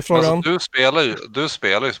återkommer i frågan. Alltså, du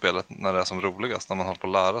spelar ju spelet när det är som roligast, när man håller på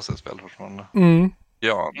att lära sig spel fortfarande.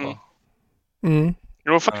 Ja.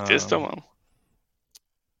 Jo, faktiskt.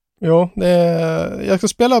 Jo, jag ska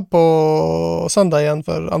spela på söndag igen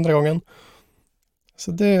för andra gången.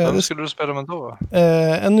 Så Vem skulle du spela med då?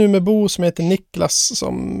 En nu med Bo som heter Niklas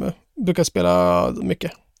som brukar spela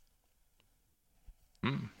mycket.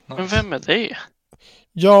 Nice. Men vem är det?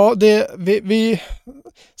 Ja,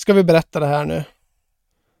 ska vi berätta det här nu?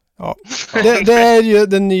 Ja. Det är ju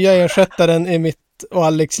den nya ersättaren i mitt och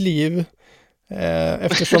Alex liv.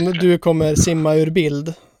 Eftersom du kommer simma ur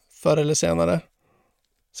bild förr eller senare.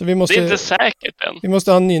 Så vi måste, det är inte säkert än. Vi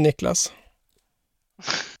måste ha en ny Niklas.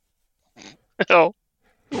 Ja,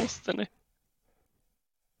 måste ni.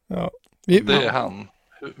 Ja. Det är han.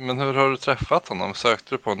 Men hur har du träffat honom?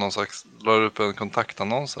 Sökte du på någon slags, la du upp en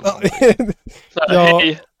kontaktannons eller någonting?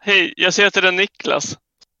 Ja. Hej, jag ser att det är Niklas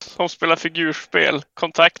som spelar figurspel.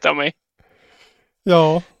 Kontakta mig.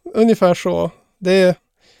 Ja, ungefär så.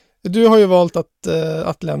 Du har ju valt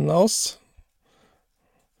att lämna oss.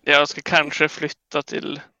 Jag ska kanske flytta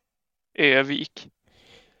till Övik.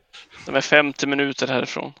 De är 50 minuter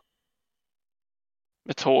härifrån.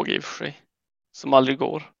 Med tåg i och för sig. Som aldrig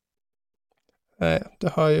går. Nej, det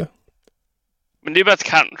har ju. Men det är bara ett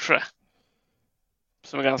kanske.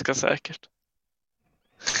 Som är ganska säkert.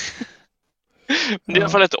 Men det är i alla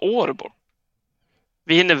fall ett år bort.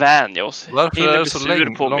 Vi hinner vänja oss. Varför är det så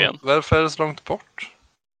långt? Varför är det så långt bort?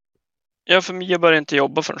 Ja, för Mia börjar inte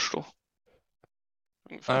jobba förrän då.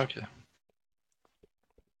 Okej.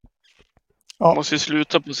 Ja. Måste ju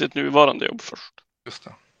sluta på sitt nuvarande jobb först. Just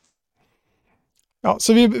det. Ja,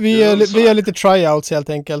 så vi gör lite tryouts helt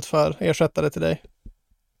enkelt för ersättare till dig.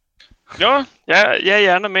 Ja, jag är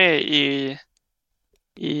gärna med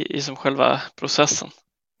i som själva processen.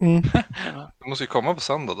 Mm. Du måste ju komma på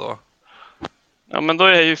söndag då. Ja, men då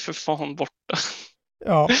är jag ju för fan borta.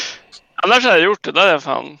 Ja. Annars har jag gjort det. Där är jag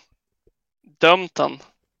fan dömt han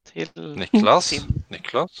till Niklas.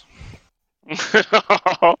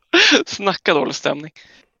 Snacka dålig stämning.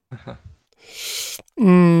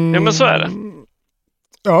 Mm. Ja, men så är det.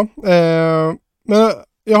 Ja, men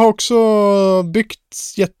jag har också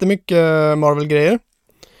byggt jättemycket Marvel-grejer.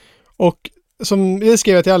 Och som jag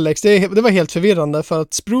skrev till Alex, det var helt förvirrande för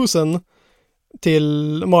att sprucen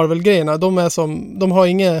till Marvel-grejerna, de har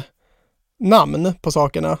inget namn på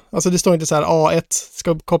sakerna. Alltså det står inte så här A1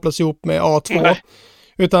 ska kopplas ihop med A2. Nej.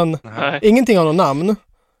 Utan ingenting har någon namn.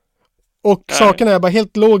 Och sakerna är bara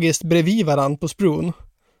helt logiskt bredvid varandra på sprun.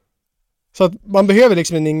 Så att man behöver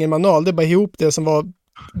liksom ingen manual, det är bara ihop det som var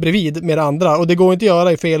bredvid med det andra. Och det går inte att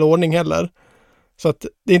göra i fel ordning heller. Så att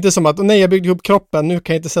det är inte som att, nej jag byggde ihop kroppen, nu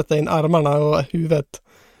kan jag inte sätta in armarna och huvudet.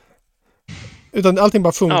 Utan allting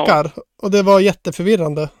bara funkar. Ja. Och det var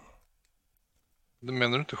jätteförvirrande. Det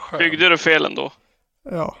menar du inte själv? Byggde du fel ändå?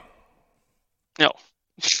 Ja. Ja.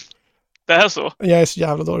 Det är så. Jag är så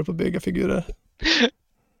jävla dålig på att bygga figurer.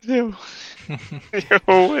 Jo.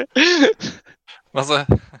 Jo. Alltså,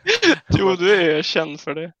 jo, du är känd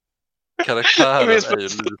för det. Karaktären är ju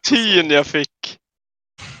lite jag fick.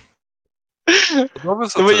 Det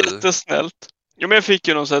var jättesnällt. Jo, men jag fick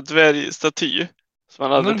ju någon sån här dvärgstaty som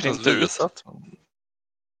man hade printat ut.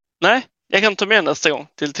 Nej, jag kan ta med nästa gång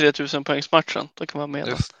till 3000 poängsmatchen. Då kan man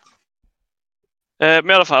med. Men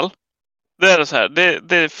i alla fall. Det är så här.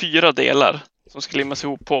 Det är 4 delar som ska limmas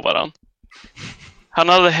ihop på varann. Han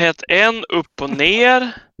hade hett en upp och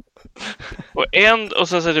ner. Och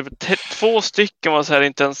sen så typ 2 stycken var så här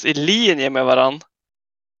inte ens i linje med varann.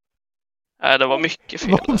 Nej, det var mycket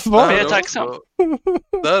fel. Men jag är tacksam.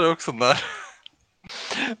 Det är också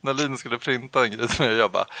när Linus skulle printa en grej som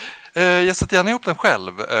jag bara, jag sätter gärna ihop den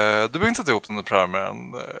själv. Du behöver inte sätta ihop den i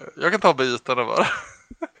programmen. Jag kan ta bitarna bara.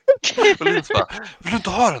 Och Linus bara, vill du inte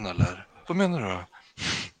ha den eller? Vad menar du då?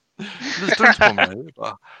 Litar du inte på mig? Jag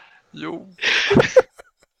bara, jo.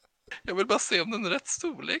 Jag vill bara se om den är rätt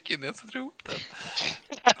storlek innan jag sätter ihop den.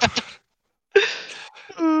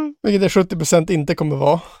 Vilket är 70% inte kommer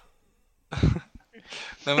vara.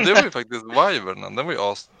 Nej, men det var ju faktiskt Wyvernen. Den var ju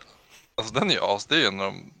alltså den är ju det är ju en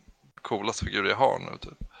av de coolaste figurer jag har nu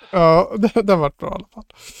typ. Ja, det har varit bra i alla fall.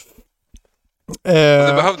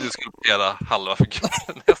 Du behövde ju skulptera halva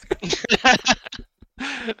figuren.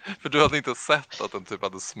 För du hade inte sett att den typ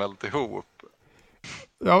hade smält ihop.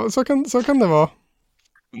 Ja, så kan det vara.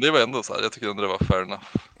 Men det var ändå så här, jag tycker ändå det var fair enough.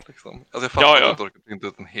 Liksom. Alltså jag fattar att du inte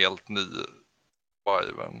ut en helt ny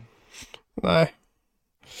Wyvern. Nej.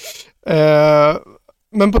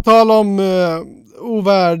 Men på tal om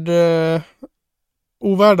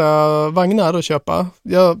ovärda vagnar att köpa.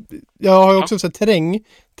 Jag har ju också sett terräng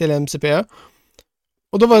till MCP.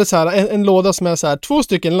 Och då var det så här en låda som är så här 2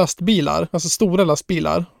 stycken lastbilar, alltså stora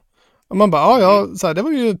lastbilar. Och man bara, ja, så här, det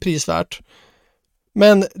var ju prisvärt.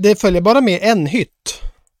 Men det följer bara med en hytt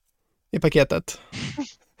i paketet.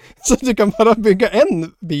 Så du kan bara bygga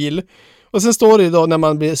en bil. Och sen står det ju då när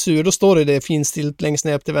man blir sur, då står det finstilt längst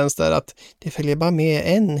ner upp till vänster att det följer bara med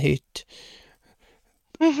en hytt.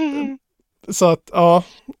 Så att, ja.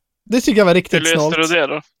 Det tycker jag var riktigt snålt. Hur löste du det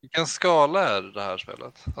då? Vilken skala är det här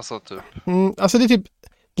spelet? Alltså typ. Alltså det är typ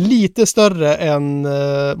lite större än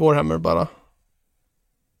Warhammer bara.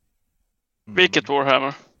 Vilket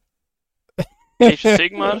Warhammer? Age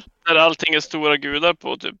Sigmar? Där allting är stora gudar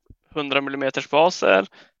på typ 100 mm baser?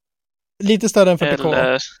 Lite större än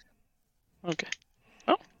 40K. Okej.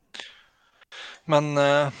 Ja. Men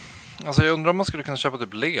alltså jag undrar om man skulle kunna köpa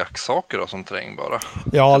typ leksaker då, som terräng bara.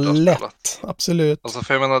 Ja, lätt. Absolut. Alltså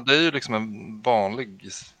för jag menar, det är ju liksom en vanlig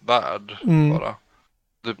värld bara.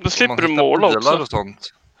 Då slipper du måla också. Och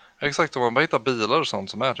sånt. Exakt, om man bara hittar bilar och sånt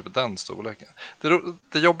som är typ den storleken.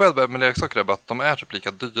 Det jobbiga med leksaker är bara att de är typ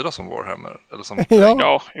lika dyra som Warhammer. Eller som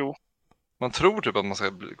ja, jo. Man tror typ att man ska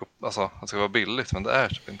att det ska vara billigt, men det är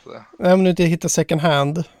typ inte det. Nej, om du inte hittar second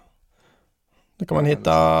hand. Då kan man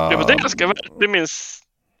hitta... Ja, det är ganska värt.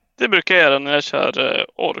 Det brukar jag göra när jag kör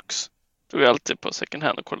Orks. Då är jag alltid på second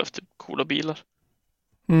hand och kollar efter coola bilar.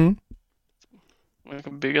 Mm. Man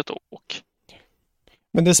kan bygga ett åk.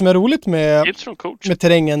 Men det som är roligt med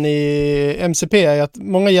terrängen i MCP är att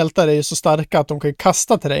många hjältar är ju så starka att de kan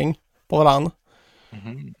kasta terräng på varann.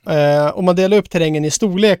 Om man delar upp terrängen i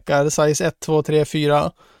storlekar, size 1, 2, 3,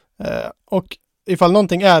 4. Och ifall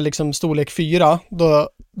någonting är liksom storlek 4, då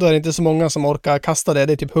är det inte så många som orkar kasta det.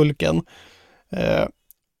 Det är typ Hulken.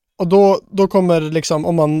 Och då kommer liksom,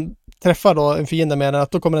 om man träffar då en fiende med den,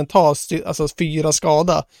 att då kommer den ta 4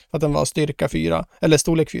 skada för att den var styrka 4, eller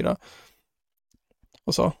storlek 4.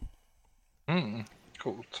 Och så.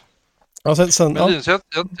 Coolt. Ja, sen, men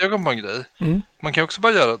jag kom på en grej. Man kan också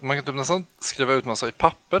bara göra, man kan typ nästan skriva ut massa i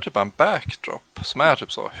papper, typ en backdrop som är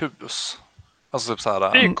typ så, hus. Alltså typ så här.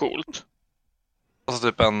 Det är coolt. Alltså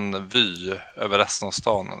typ en vy över resten av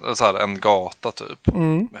stan. Eller så här, en gata typ.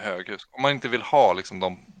 Med höghus. Om man inte vill ha liksom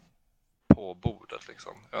dem på bordet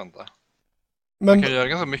liksom. Jag vet inte. Men man kan göra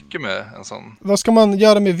ganska mycket med en sån. Vad ska man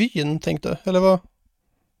göra med vyn, tänkte du? Eller vad?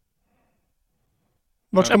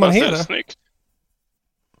 Vart ska man ha det? Snyggt.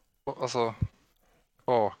 Alltså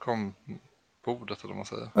bakom bordet eller vad man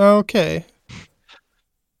säger. Ja, okej.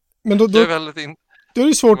 Men då är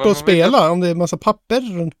det svårt att spela om det är en massa papper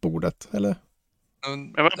runt bordet, eller?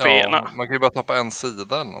 Man kan ju bara tappa en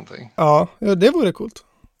sida eller någonting. Ja, det vore coolt.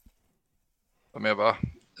 Men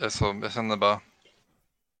jag känner bara,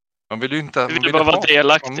 man vill ju inte, man vill bara vara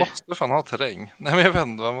delaktig. Man måste fan ha terräng. Nej, men jag vet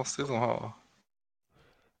inte, man måste ju som ha.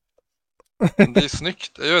 Men det är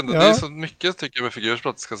snyggt. Jag vet inte, det är så mycket tycker jag med figurspel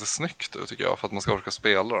att det ska se snyggt ut tycker jag, för att man ska orka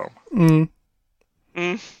spela dem.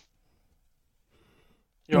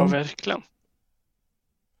 Ja, verkligen.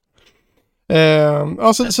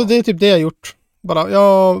 Så det är typ det jag har gjort. Jag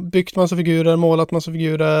har byggt massa figurer, målat massa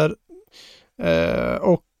figurer.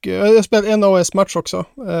 Och jag har spelat en AOS-match också.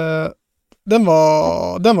 Den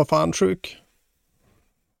var fan sjuk.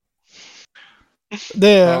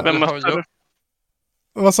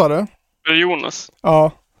 Vad sa du? Jonas.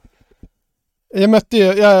 Ja.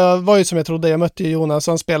 Jag var ju som jag trodde. Jag mötte Jonas,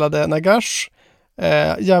 han spelade Nagash.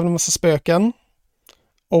 Jävla massa spöken.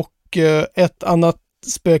 Och ett annat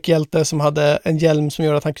spökhjälte som hade en hjälm som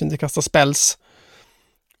gjorde att han kunde kasta spells.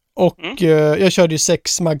 Och jag körde ju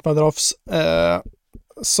 6 magmadroffs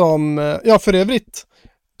som, för övrigt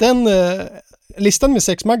den listan med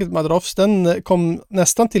 6 magmadroffs, den kom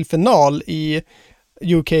nästan till final i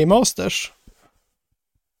UK Masters.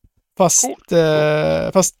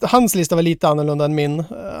 Fast hans lista var lite annorlunda än min.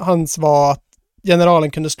 Hans var att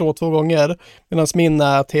generalen kunde slå 2 gånger, medan min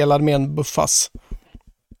är att hela armén buffas.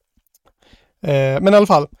 Men i alla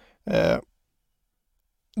fall,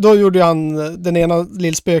 då gjorde han, den ena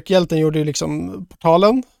lillspökhjälten gjorde ju liksom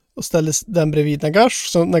portalen och ställde den bredvid Nagash,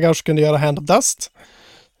 så Nagash kunde göra Hand of Dust.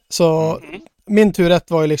 Så min tur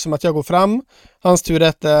 1 var ju liksom att jag går fram, hans tur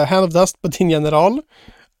 1 är Hand of Dust på din general,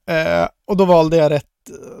 och då valde jag rätt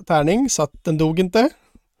tärning så att den dog inte.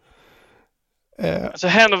 Alltså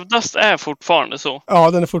Hand of Dust är fortfarande så?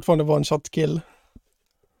 Ja, den är fortfarande one shot kill.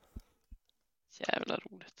 Jävla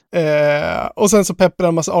roligt. Och sen så peppade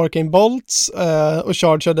han massa arcane bolts och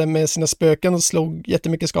chargeade med sina spöken och slog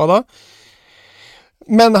jättemycket skada.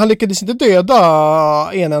 Men han lyckades inte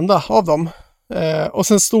döda en enda av dem. Och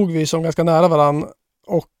sen stod vi som ganska nära varann.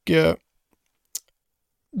 Och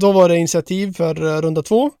då var det initiativ för runda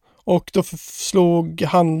 2. Och då slog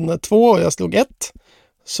han 2 och jag slog 1.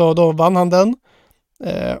 Så då vann han den.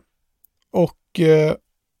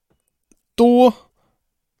 Då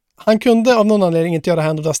han kunde av någon anledning inte göra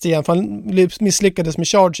Hand of Dust igen, för han misslyckades med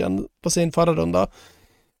chargen på sin förra runda.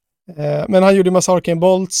 Men han gjorde massa arcane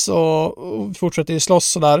bolts och fortsatte ju slåss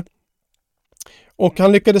sådär. Och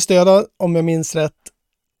han lyckades döda, om jag minns rätt,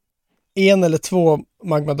 1 eller 2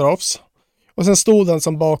 magmadroffs. Och sen stod han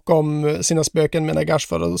som bakom sina spöken med Nagash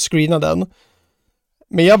för att screena den.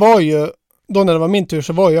 Men jag var ju, då när det var min tur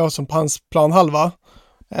så var jag som på hans planhalva.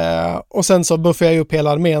 Och sen så buffade jag upp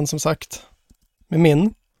hela armén som sagt med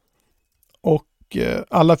min. Och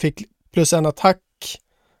alla fick plus en attack.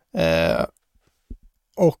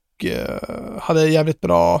 Och hade jävligt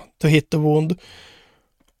bra to hit och wound.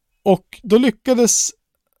 Och då lyckades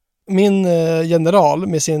min general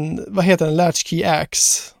med sin, vad heter den, Latchkey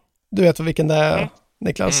Axe. Du vet vilken det är,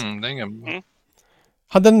 Niklas? Det är ingen...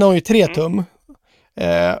 Hade den ju 3 tum.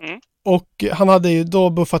 Och han hade ju då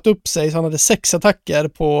buffat upp sig, så han hade 6 attacker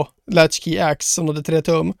på Latchkey Axe som hade 3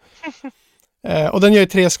 tum. Och den gör ju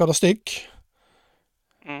 3 skada styck.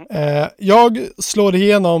 Jag slår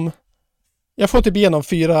igenom Jag får typ igenom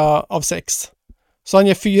 4 av 6. Så han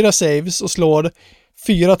ger 4 saves och slår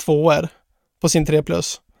 4 tvåor på sin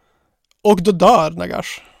 3+. Och då dör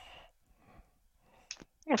Nagash.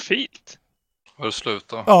 Vad fint. Var det slut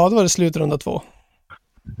då? Ja, då var det slut runda 2.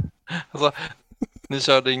 Alltså, ni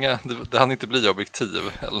körde inga, det hann inte bli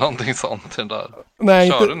objektiv eller någonting sånt den där. Nej,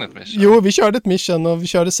 körde inte. Ni ett mission? Jo, vi körde ett mission och vi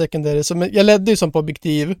körde secondary. Så jag ledde ju som på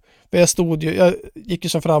objektiv. För jag gick ju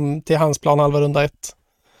som fram till hans plan halva runda 1.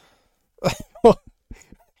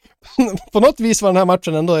 På något vis var den här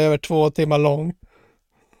matchen ändå över 2 timmar lång.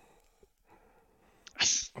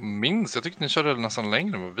 Jag tyckte ni körde nästan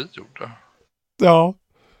längre än vad vi gjorde. Ja.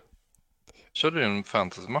 Körde en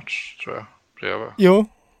fantasy-match tror jag. Bredvid. Jo.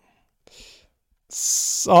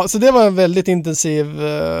 Så det var en väldigt intensiv...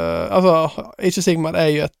 alltså, Age of Sigmar är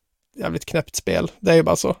ju ett jävligt knäppt spel. Det är ju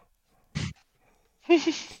bara så.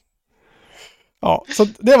 Ja, så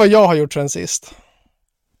det är vad jag har gjort sen sist.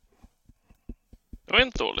 Det var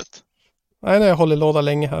inte dåligt. Nej, jag håller låda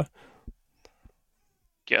länge här.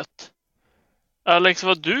 Gött. Alex,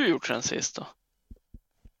 vad har du gjort sen sist då?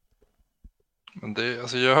 Men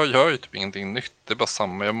alltså jag gör ju typ ingenting nytt. Det är bara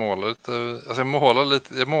samma. Jag målar lite. Alltså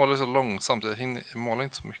jag målar så långsamt. Jag målar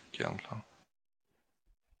inte så mycket egentligen.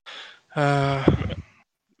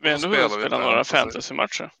 Vi har ändå spelat några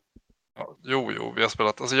fantasy-matcher. Ja, jo, vi har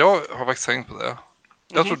spelat. Alltså jag har faktiskt tänkt på det.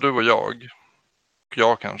 Jag tror du och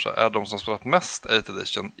jag kanske är de som spelat mest 8th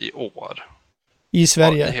edition i år. I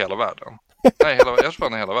Sverige? Ja, i hela världen. Nej, jag tror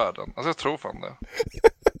fan i hela världen. Alltså jag tror fan det.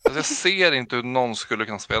 Alltså jag ser inte hur någon skulle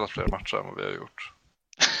kunna spela fler matcher än vad vi har gjort.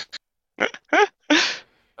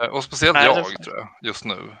 Och speciellt jag tror jag, just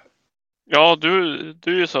nu. Ja, du är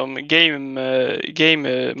ju som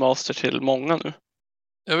game master till många nu.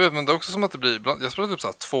 Jag vet, men det är också som att det blir ibland, jag spelar typ så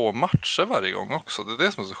här 2 matcher varje gång också. Det är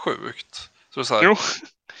det som är så sjukt. Så det är så här,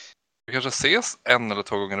 vi kanske ses 1 eller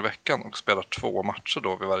 2 gånger i veckan och spelar 2 matcher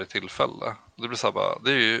då vid varje tillfälle. Det blir så här bara,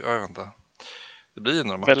 det är ju, jag vet inte. Det blir ju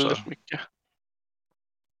några matcher. Väldigt mycket.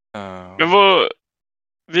 Men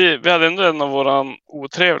vi hade ändå en av våra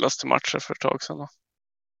otrevligaste matcher för ett tag sedan då.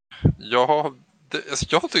 Ja, alltså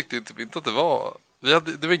jag tyckte inte att det var...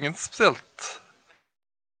 det var inget speciellt...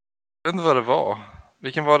 Jag vet inte vad det var.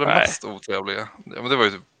 Vilken var det mest otrevliga? Ja, men det var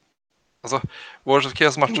ju typ... Alltså, Wars of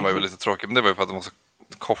Chaos-matchen var ju lite tråkig, men det var ju för att den var så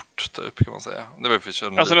kort, typ, kan man säga. Det var ju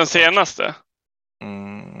för alltså den senaste?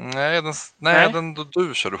 Nej, den då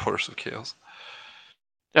du körde Wars of Chaos.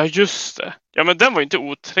 Ja, just det. Ja, men den var ju inte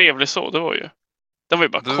otrevlig så. Den var ju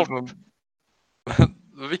bara kort.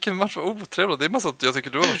 Vilken match var otrevlig? Det är massa att jag tycker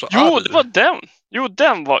du var så arg. Det var den.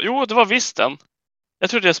 Det var visst den. Jag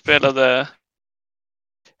trodde jag spelade...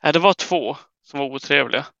 Nej, det var 2 som var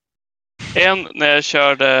otrevliga. En när jag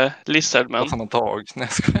körde Lizardman. Samma tag. Nej,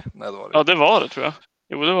 det var det. Ja, det var det tror jag.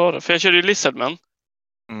 Jo, det var det. För jag körde ju Lizardman.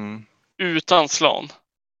 Utan slan.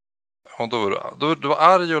 Ja, då var du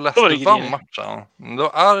arg och ledsen. Du vann matchen. Du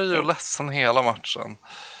var arg och ledsen hela matchen.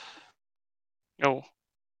 Jo.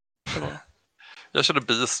 Jag körde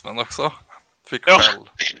Beastman också. Fick själv.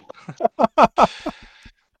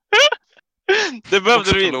 Det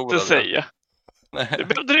behövde du inte säga. Nej. Det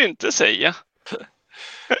behövde du inte säga.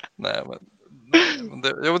 Nej, men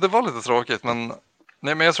det var lite tråkigt. Men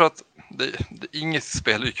jag tror att inget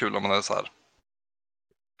spel är kul om man är så här.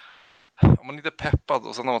 Om man inte är peppad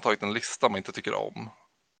och sen har man tagit en lista man inte tycker om.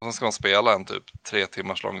 Och sen ska man spela en typ 3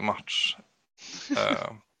 timmars lång match.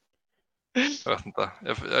 Jag vet inte.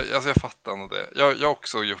 Jag fattar ändå det. Jag har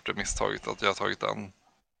också gjort det misstaget att jag har tagit den.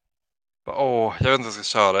 Jag vet inte vad jag ska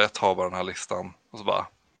köra. Jag tar bara den här listan. Och så bara.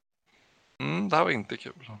 Det här var inte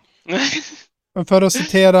kul. Men för att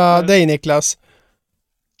citera dig, Niklas.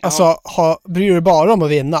 Alltså, bryr du dig bara om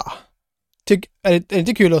att vinna? Är det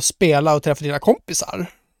inte kul att spela och träffa dina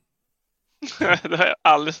kompisar? Det har jag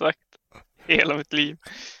aldrig sagt i hela mitt liv.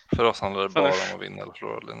 För oss handlar det bara om att vinna eller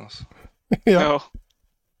förlora, Linus. Ja.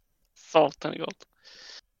 Satan är gott.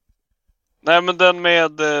 Nej, men den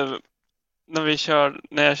med när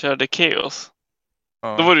jag körde Chaos.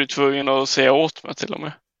 Ja. Då var du tvungen att säga åt mig till och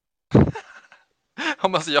med. Ja,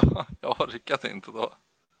 men alltså jag har ryckat inte då.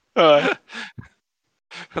 Nej.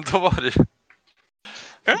 Men då var det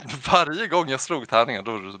varje gång jag slog tärningar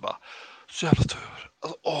då var det bara så jävla tur.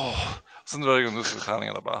 Alltså, sen varje gång du slog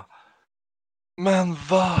tärningarna bara men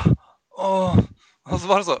va? Och så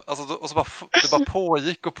var det så, alltså, och så bara, det bara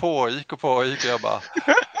pågick och jag bara,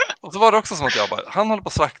 och så var det också som att jag bara, han håller på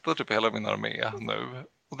att slakta typ hela min armé nu.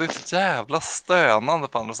 Och det är så jävla stönande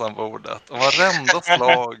på andra sidan bordet. Och varenda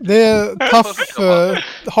slag. Det är tough,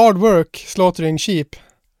 hard work, slaughtering sheep.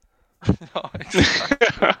 Ja, exakt.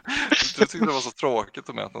 Jag tyckte det var så tråkigt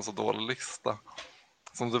att mäta en så dålig lista.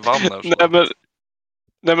 Som du vann här. Nej, men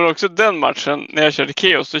Nej, men också den matchen när jag körde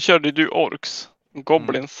Chaos, så körde du Orks.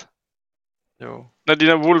 Goblins. Jo. När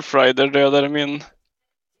dina Wolf Rider dödade min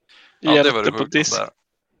hjälte det var det på disk.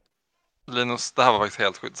 Linus, det här var faktiskt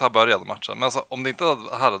helt sjukt. Så här började matchen. Men alltså, om det inte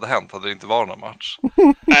hade hänt hade det inte varit någon match.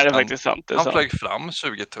 Nej, det är faktiskt sant. Det är han sant. flög fram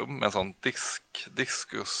 20 tum med en sån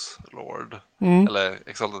Discus Lord. Eller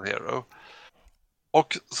Exalted Hero.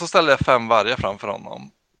 Och så ställde jag 5 vargar framför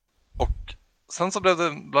honom. Och sen så blev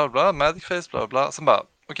det bla bla, Magic Face bla bla. Sen bara,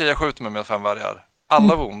 okej, jag skjuter med mina 5 vargar.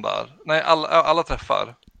 Alla vondar. Nej, alla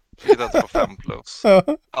träffar. Vilket är på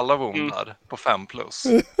 5+. Alla vondar på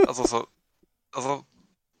 5+. Alltså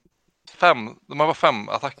 5, de har bara 5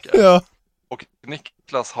 attacker. Ja. Och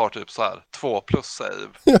Niklas har typ så här 2+ save.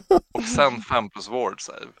 Och sen 5+ ward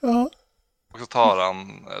save. Ja. Och så tar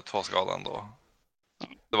han 2 skadan då.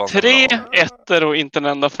 Det var 3 ettor och inte en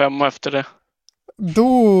enda 5 efter det.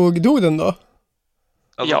 Dog den då?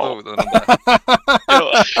 Ja. Dog den där.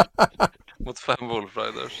 Ja. Mot 5 Wolf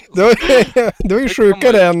Riders. Det var ju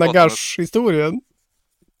sjukare än Nagash-historien.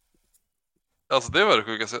 Alltså det var det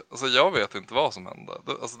sjukaste. Alltså jag vet inte vad som hände.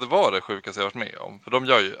 Alltså det var det sjukaste jag varit med om. För de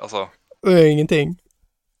gör ju, alltså... Det är ingenting.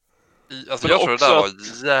 Alltså jag tror det där var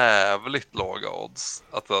jävligt låga odds.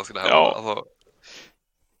 Att det skulle hända. Ja. Alltså,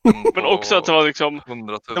 men också att det var liksom...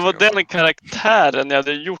 Det var den karaktären jag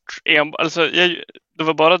hade gjort. Alltså det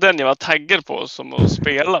var bara den jag var taggad på som att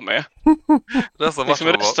spela med. Resten liksom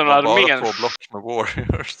resten av armén. Bara 2 block med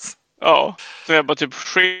Warriors. Ja, så jag bara typ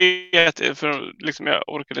sket för liksom jag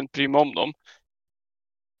orkade inte bry mig om dem.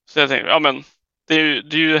 Så jag tänkte, ja men det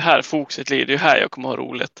är ju här fokuset ligger, det är ju här jag kommer ha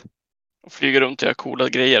roligt. Och flyga runt och göra coola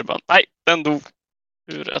grejer. Bara, nej, den dog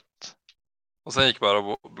ur ett. Och sen gick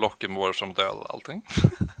bara blocken Warriors som dödade allting.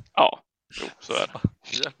 Ja, jo, så är det.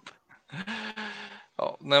 Yep.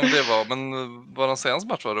 Ja, nej men det var, men vår senaste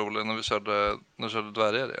match var rolig när vi körde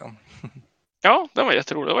dvärgar igen. Ja, den var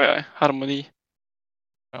jätterolig, det var jag i harmoni.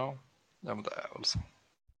 Ja, men det är väl så.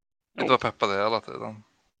 Inte vara peppad hela tiden.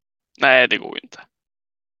 Nej, det går inte.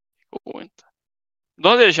 Då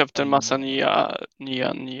hade jag köpt en massa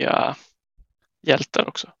nya hjältar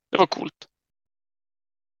också. Det var coolt.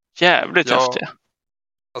 Jävligt häftiga.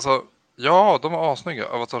 Alltså, ja, de är assnygga.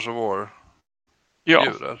 Avatars of War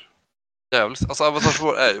figurer. Jävligt. Alltså Avatars of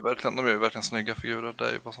War är ju verkligen snygga figurer. Det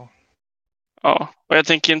är ju bara så. Ja, och jag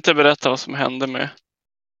tänker inte berätta vad som hände med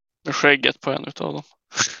skägget på en utav dem.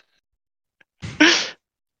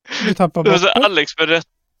 Du tappar bort det.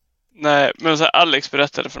 Alex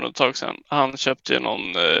berättade för något tag sedan. Han köpte ju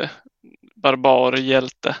någon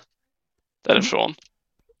barbarhjälte därifrån.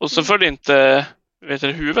 Och så följde inte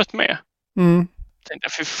huvudet med. Tänkte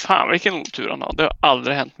jag, fy fan vilken otur han har. Det har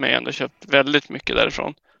aldrig hänt mig. Jag har ändå köpt väldigt mycket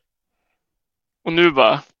därifrån. Och nu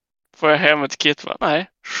bara får jag hem ett kit. Nej,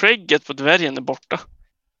 skägget på dvärgen är borta.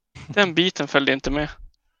 Den biten följde inte med.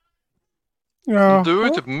 Ja. Du har ju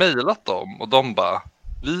typ mejlat dem och de bara,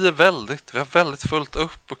 vi har väldigt fullt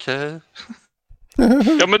upp, okej?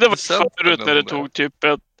 Ja, men det var förut när det tog typ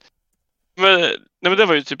men det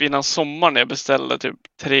var ju typ innan sommaren när jag beställde typ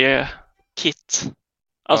 3 kit.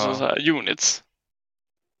 Alltså så här units.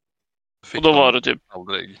 Och då var det typ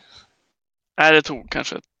aldrig. Nej, det tog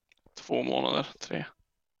kanske 2 månader, 3.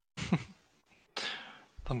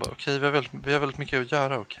 De bara, okej, vi har väldigt mycket att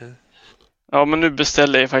göra, okej. Ja, men nu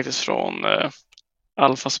beställer jag faktiskt från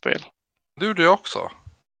Alpha-spel. Du gjorde jag också.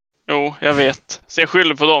 Jo, jag vet. Så jag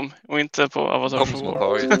skyller på dem och inte på Avatar. De som har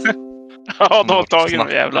tagit. Ja, de har tagit de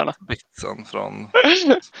jävlarna. Bitsen från...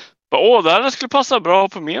 Det här skulle passa bra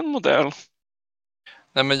på min modell.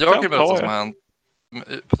 Nej, men jag kan berätta vad som har hänt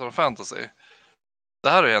på Star Fantasy. Det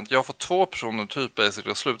här har hänt. Jag har fått 2 personer typ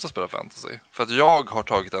basically att sluta spela fantasy. För att jag har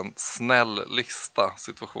tagit en snäll lista,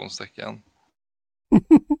 situationstecken.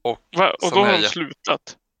 Och då har de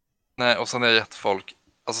slutat? Nej, och sen har jag gett folk...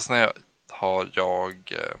 Alltså sen har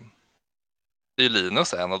jag... Det är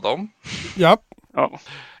Linus, en av dem. Ja.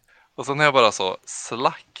 Och sen har jag bara så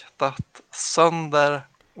slaktat sönder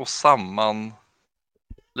och samman.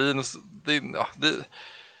 Linus,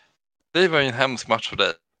 det var ju en hemsk match för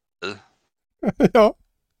dig. Ja.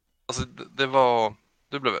 Alltså det var...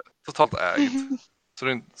 Du blev totalt ägd. Så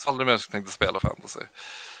du aldrig mer tänkte spela fantasy.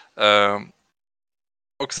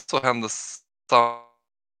 Och så hände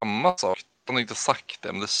samma sak. De har inte sagt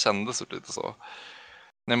det, men det kändes lite så.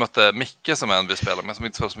 När jag mötte Micke som en vi spelade med, som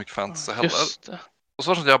inte spelar så mycket fantasy heller. Och så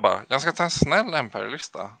var det så att jag bara, jag ska ta en snäll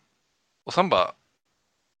Empire-lista. Och sen bara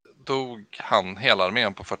dog han hela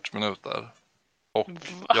armén på 40 minuter. Och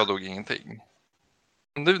jag dog ingenting.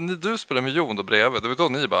 Du spelade med Jon då bredvid. Det var då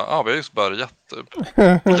ni bara, vi har just börjat typ.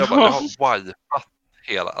 Jag bara, jag har wipat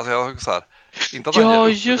hela. Alltså jag har så här, inte att jag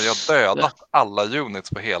har dödat alla units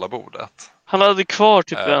på hela bordet. Han hade kvar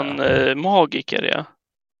typ en magiker, ja.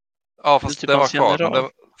 Ja, fast typ den var kvar. general.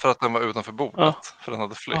 Men för att den var utanför bordet. Ja. För den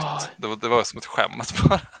hade flytt. Ah. Det var som ett skämt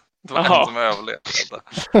bara. Det var Aha. en som överlevde.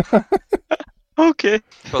 Okej.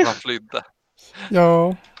 För att han flydde.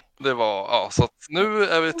 Ja. Det var, ja, så att nu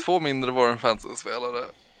är vi 2 mindre Warren Fantasy-spelare.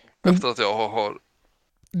 Efter att jag har...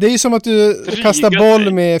 Det är ju som att du kastar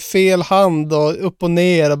boll med fel hand och upp och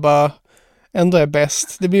ner och bara ändå är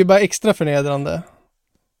bäst. Det blir bara extra förnedrande.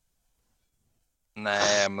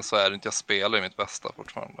 Nej, men så är det inte. Jag spelar ju mitt bästa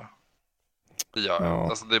fortfarande. Det gör jag. Ja.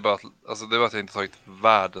 Alltså, det är bara att jag inte tagit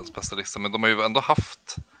världens bästa lista. Men de har ju ändå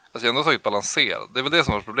haft... Alltså jag har ändå tagit balanserad. Det är väl det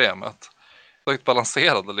som var problemet. Jag har tagit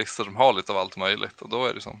balanserade listor som har lite av allt möjligt. Och då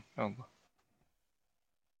är det som...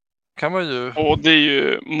 Kan man ju... Och det är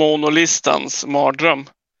ju monolistans mardröm.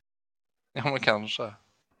 Ja, men kanske.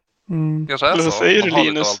 Mm. Kanske är så. Säger Man har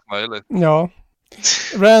Linus. lite av allt möjligt. Ja.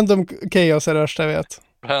 Random chaos är det värsta jag vet.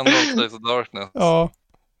 Random State of Darkness. Ja.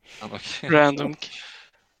 Okay. Random.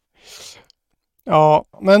 Ja,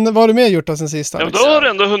 men vad har du mer gjort då sen sist? Ja, då har du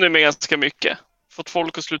ändå hunnit med ganska mycket. Fått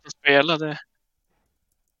folk att sluta spela det.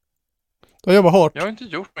 Du har jobbat hårt. Jag har inte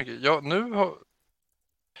gjort mycket.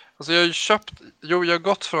 Alltså jag har ju köpt... Jo, jag har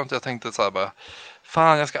gått från att jag tänkte så här bara...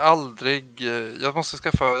 Fan, jag ska aldrig... Jag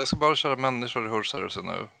ska bara köra människor i Horse Heresy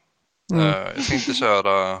nu. Jag ska inte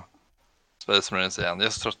köra Space Marines igen. Jag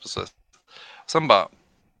är så trött på Space. Sen bara...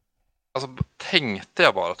 Alltså tänkte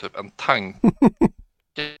jag bara typ en tanke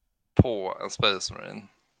på en Space Marine.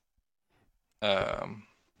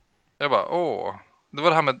 Jag bara, det var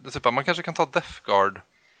det här med typ, man kanske kan ta Death Guard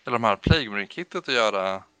eller de här Plague Marine-kittet och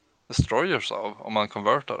göra Destroyers av om man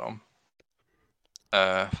konvertar dem.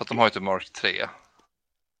 För att de har ju typ Mark 3.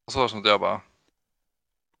 Och så var det som att jag bara,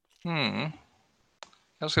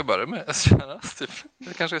 jag ska börja med att köra typ,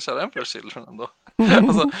 jag kanske ska köra Emperor Children ändå.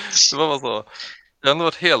 Alltså, det var bara så. Jag har ändå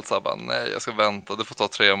varit helt så här bara, nej jag ska vänta, det får ta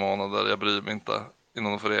 3 månader, jag bryr mig inte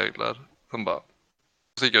innan de får regler. Sen bara,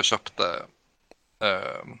 så gick jag och köpte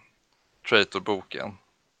Traitor-boken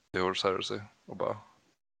i Horse Heresy och bara...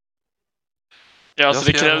 Ja, alltså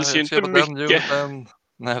det krävs ju inte mycket.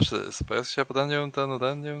 Nej, precis. Jag ska köpa den uniten och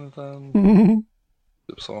den uniten.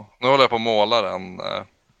 Typ så. Nu håller jag på att måla en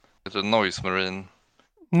Noise Marine.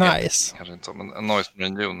 Nice. Kanske inte så, men en Noise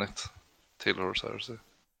Marine unit till Horse Heresy.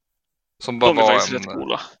 Som bara De är var faktiskt rätt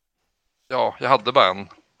coola. Ja, jag hade bara en.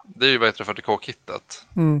 Det är ju 40K-kittet.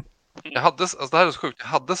 Jag hade, alltså det här är så sjukt, jag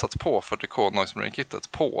hade satt på 40K Noise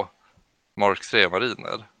Marine-kittet på Mark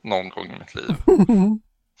 3-mariner någon gång i mitt liv.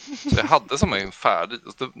 Så jag hade som en färdig,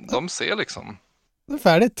 de ser liksom... Det är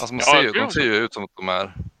färdigt. Alltså de ser ju ut som att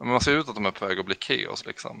man ser ut att de är på väg att bli chaos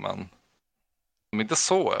liksom, men de är inte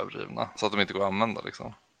så överdrivna så att de inte går att använda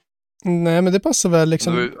liksom. Nej, men det passar väl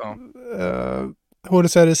liksom...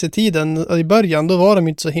 Horus RC-tiden i början, då var de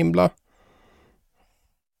inte så himla...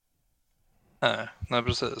 Nej,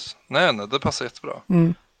 precis. Nej, det passar jättebra.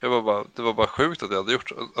 Det var bara sjukt att jag hade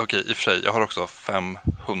gjort... Okej, i och för sig, jag har också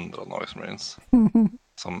 500 Noise Marines.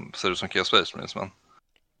 Som ser ut som Chaos Space Marines, men...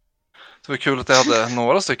 Det var kul att jag hade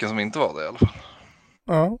några stycken som inte var det i alla fall.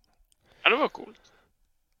 Ja. Ja, det var coolt.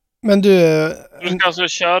 Men du... Du ska alltså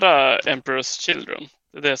köra Emperor's Children.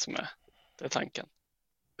 Det är det som är tanken.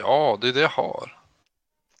 Ja, det är det jag har.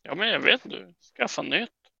 Ja, men jag vet du. Skaffa nytt.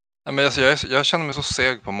 Nej, men alltså, jag känner mig så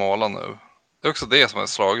seg på måla nu. Det är också det som har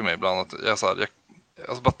slagit mig ibland. Att alltså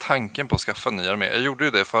bara tanken på att skaffa en ny armé. Jag gjorde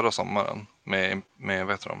ju det förra sommaren med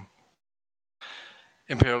vad heter de?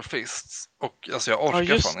 Imperial Fists. Och alltså jag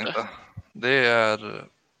orkar fan inte.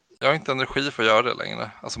 Jag har inte energi för att göra det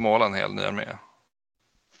längre. Alltså måla en hel ny armé.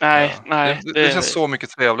 Nej. Det känns så mycket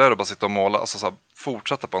trevligare att bara sitta och måla. Alltså så här,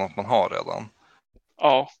 fortsätta på något man har redan.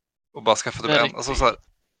 Ja. Och bara skaffa typ en. Alltså så här,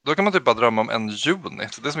 då kan man typ bara drömma om en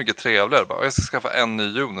unit. Det är så mycket trevligare. Bara, jag ska skaffa en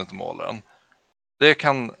ny unit och måla den. Det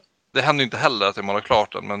händer ju inte heller att jag målar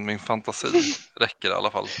klart den. Men min fantasi räcker i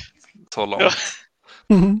alla fall så långt.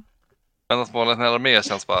 Ja. Men att måla en hel armé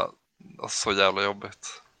känns bara så jävla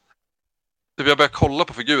jobbigt. Typ jag börjar kolla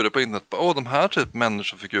på figurer på internet. De här typ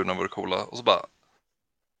människofigurerna vore coola. Och så bara,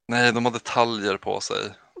 nej, de har detaljer på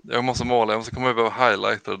sig. Jag måste måla, jag måste komma över och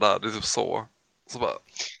highlighta det där. Det är typ så. Så bara,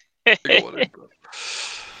 det går inte.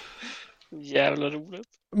 Jävla roligt.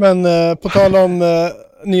 Men på tal om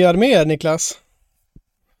nya arméer, Niklas.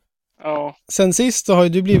 Ja. Sen sist så har ju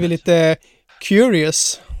du blivit lite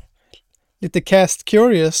curious. Lite cast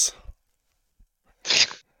curious.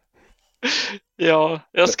 Ja,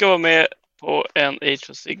 jag ska vara med på en Age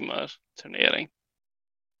of Sigmar-turnering.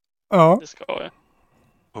 Ja. Det ska jag.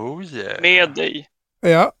 Oh yeah. Med dig.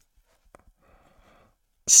 Ja.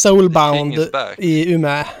 Soulbound i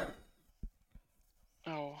Umeå.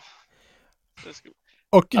 Ja.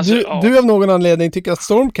 Och alltså, du av någon anledning tycker att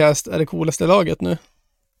Stormcast är det coolaste laget nu.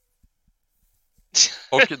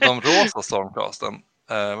 Och de rosa Stormcasten,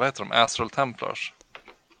 vad heter de? Astral Templars.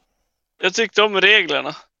 Jag tyckte om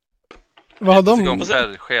reglerna. Vad har de? Om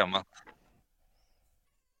färgschemat.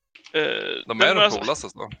 De är de coolaste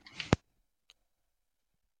då.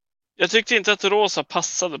 Jag tyckte inte att rosa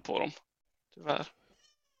passade på dem. Tyvärr.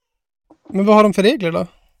 Men vad har de för regler då?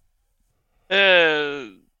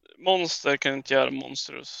 Monster kan inte göra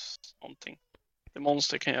monsters någonting. Det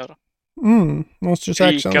monster kan göra. Monsters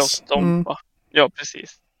actions. Rika och stompa. Ja,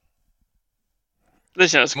 precis. Det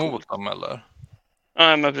känns coolt. Mot dem eller?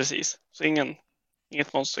 Nej, men precis. Så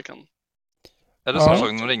inget monster kan. Är det som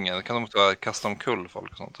Sagan om ringen? Kan de inte vara kasta omkull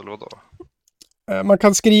folk och sånt eller vadå?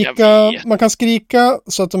 Man kan skrika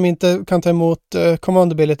så att de inte kan ta emot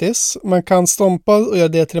command abilities. Man kan stompa och göra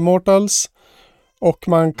det till Immortals. Och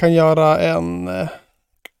man kan göra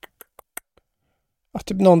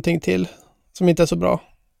typ någonting till som inte är så bra.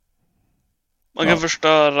 Man kan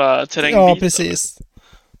förstöra terrängbitar. Ja, precis.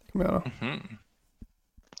 Det kan man göra.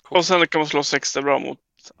 Cool. Och sen kan man slå 60 bra mot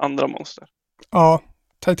andra monster. Ja,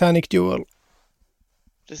 Titanic Duel.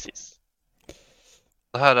 Precis.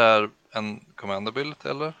 Det här är en command ability,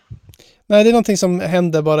 eller? Nej, det är någonting som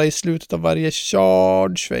händer bara i slutet av varje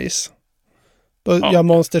charge phase. Då gör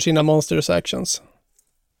monster sina monsters actions.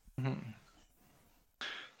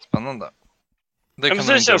 Spännande. Det kan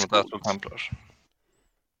du inte göra mot Astral Templars.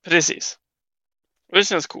 Precis. Det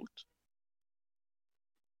känns coolt.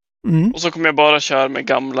 Och så kommer jag bara köra med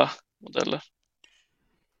gamla modeller.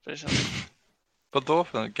 Det känns... Vadå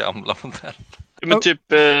för gamla modeller? Men typ...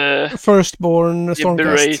 Firstborn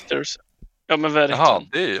Stormcast. Ja, men verkligen. Jaha,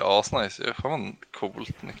 det är ju asnice. Fan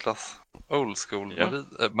coolt, Niklas. Old school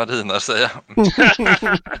mariner säger jag.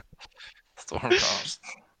 Stormcast.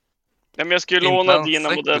 Nej, men jag ska ju låna dina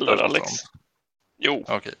modeller, Alex. Jo.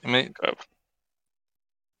 Okej, men...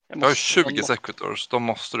 Jag har 20 Sequitors, de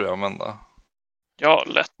måste du använda. Ja,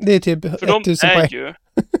 lätt. Det är typ 1000 poäng.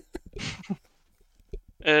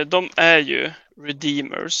 De är ju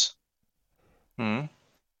Redeemers.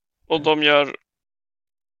 Och de gör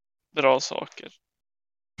bra saker.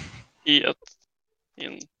 I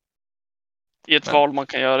ett val man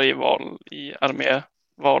kan göra i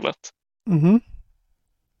armévalet.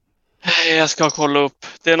 Jag ska kolla upp.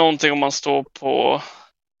 Det är någonting om man står på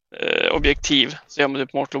objektiv. Så gör man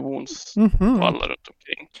typ Mortal Wounds på alla runt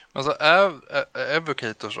omkring. Alltså är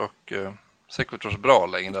Evocators och Sequitors bra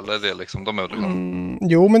längre? Eller är det liksom, de är liksom...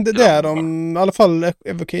 Jo, men det är de. I alla fall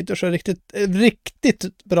Evocators är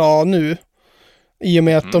riktigt bra nu. I och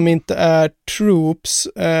med att de inte är troops.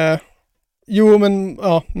 Jo, men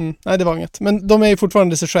nej, det var inget. Men de är ju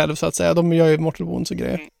fortfarande sig själv så att säga. De gör ju Mortal Wounds och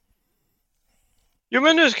grejer. Jo,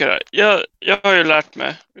 men nu ska jag har ju lärt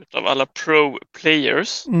mig utav alla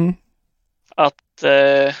pro-players att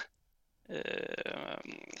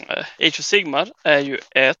Age of Sigmar är ju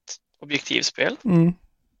ett objektivspel.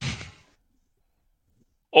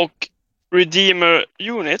 Och Redeemer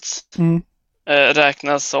Units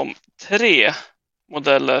räknas som 3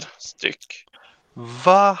 modeller styck.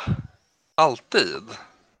 Va? Alltid?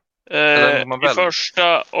 I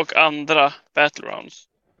första och andra Battle Rounds.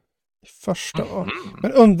 Första.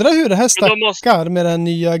 Men undrar hur det här stackar med den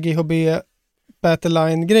nya GHB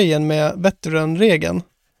Battleline-grejen med veteran-regeln.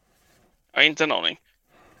 Ja, inte en aning.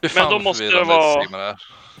 Men då måste det vara...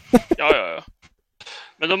 Ja.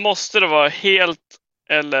 Men då måste det vara helt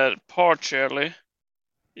eller partially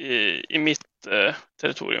i mitt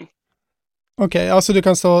territorium. Okej, alltså du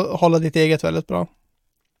kan hålla ditt eget väldigt bra.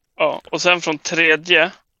 Ja, och sen från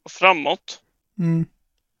 3:e och framåt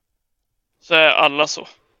så är alla så.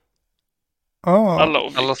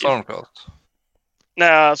 Alla Stormcast?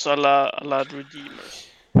 Nej, alltså alla Redeemers.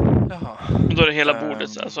 Jaha. Då är det hela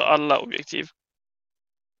bordet, alltså alla objektiv.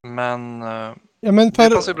 Men, det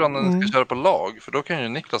passar ju bra när ni ska köra på lag, för då kan ju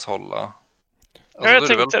Niklas hålla. Alltså, jag då är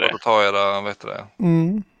tänkte det väl att ta era,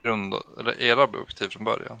 eller era objektiv från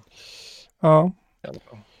början. Ja.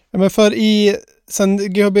 Men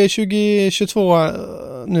sen GHB 2022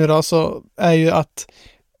 nu då, så är ju att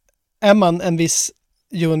är man en viss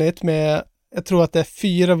unit med, jag tror att det är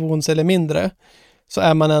 4 wounds eller mindre, så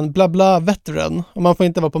är man en bla bla veteran och man får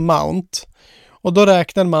inte vara på mount. Och då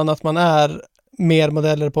räknar man att man är mer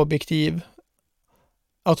modeller på objektiv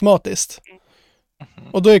automatiskt.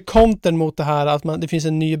 Och då är kontern mot det här att det finns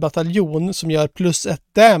en ny bataljon som gör +1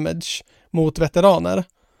 damage mot veteraner.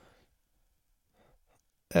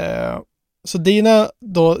 Så dina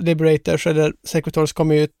då Liberators eller Secretors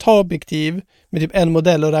kommer ju ta objektiv med typ en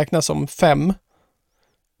modell och räkna som 5.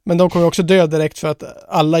 Men de kommer också dö direkt för att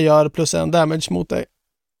alla gör +1 damage mot dig.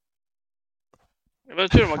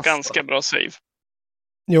 Jag tror det var ganska bra save.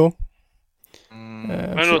 Jo.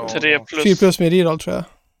 Men då 3+. 4+ med reroll tror jag.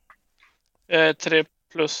 3+.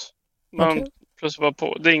 Men plus var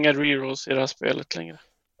på. Det är inga rerolls i det här spelet längre.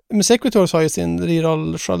 Men Sequitors har ju sin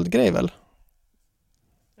reroll-sköld-grej väl?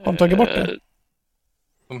 Har de tagit bort det?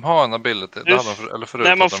 De har en ability. Eller förut.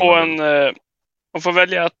 Nej, man får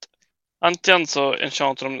välja att antingen så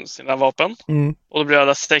enchantar de sina vapen. Och då blir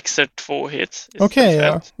alla 6 2 hits. Okej,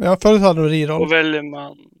 ja. Ja, förut hade de reroll. Och väljer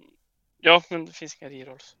man... Ja, men det finns inga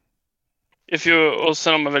rerolls. Och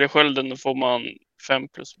sen om man väljer skölden då får man 5+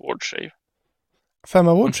 ward save. 5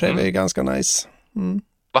 ward save är ju ganska nice.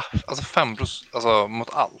 Va? Alltså 5+, alltså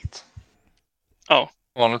mot allt? Ja.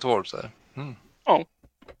 Vanligt ward save? Ja.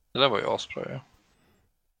 Det där var ju asbra, ja.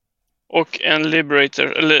 Och en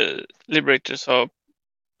Liberator, eller Liberators har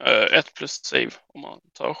 1+ save om man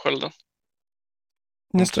tar skölden.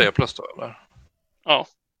 Just 3+ då, eller? Ja.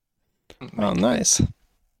 Ja, nice.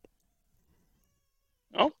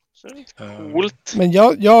 Ja, så är det coolt. Men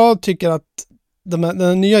jag tycker att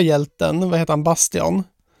den nya hjälten, vad heter han, Bastion?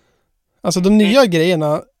 Alltså de nya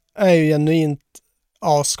grejerna är ju genuint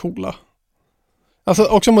ascoola. Alltså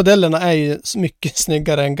också modellerna är ju mycket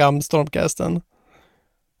snyggare än gamla Stormcasten.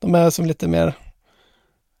 De är som lite mer...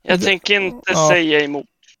 Jag tänker inte säga emot.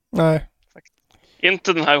 Nej.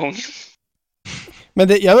 Inte den här gången. Men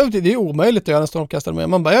det är omöjligt att göra en Stormcaster med.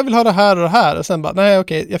 Man bara, jag vill ha det här och det här. Och sen bara, nej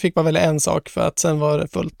okej, jag fick bara välja en sak för att sen var det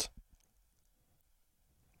fullt.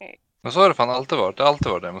 Men så har det fan alltid varit. Det har alltid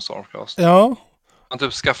varit det med Stormcast. Ja. Man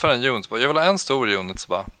typ skaffar en unit. Jag vill ha en stor unit så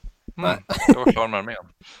bara, nej, jag var klar med armén.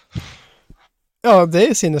 Ja, det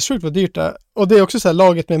är sinnessjukt vad dyrt det är. Och det är också så här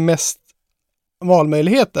laget med mest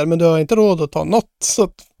valmöjligheter, men du har inte råd att ta något. Så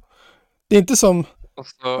att det är inte som...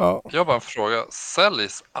 Så, jag har bara en fråga.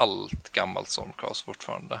 Säljs allt gammalt Stormcast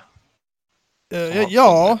fortfarande?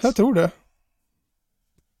 Ja, jag tror det.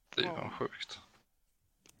 Det är ju sjukt.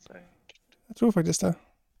 Jag tror faktiskt det.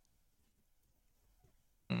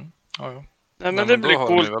 Ja. Nej, men det blir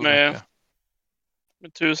coolt med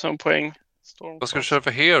 1000 poäng. Vad ska du köpa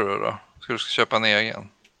för hero då? Ska du köpa en egen?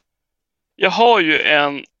 Jag har ju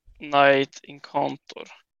en Knight Incantor.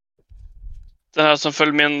 Den här som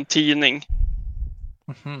följer med en tidning.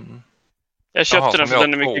 Jag köpte den för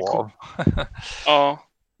den är mycket cool. Ja,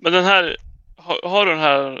 men den här har du den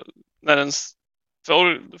här när den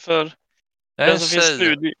för den som finns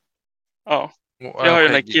nu. Ja. Jag har ju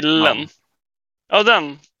den här killen. Man. Ja,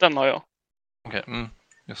 den har jag. Okej,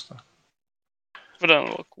 just det. För den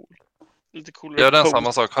var cool. Lite coolare. Ja, den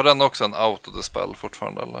samma sak. Har den också en autodispel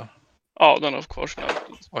fortfarande eller? Ja, den har kvar sin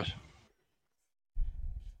autodispel.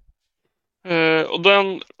 Oj. Och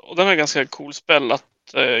den är ganska cool spel att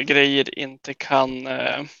grejer inte kan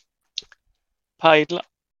pajla.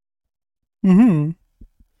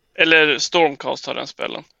 Eller Stormcast har den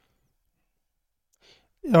spelen.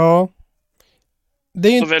 Ja.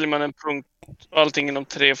 Då väljer man en punkt. Allting inom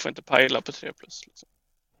 3 får inte pajla på 3+. Liksom.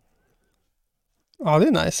 Ja, det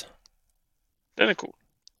är nice. Den är cool.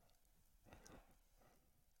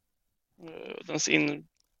 Dens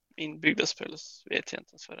inbyggda spel vet jag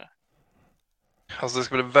inte ens vad det är. Alltså det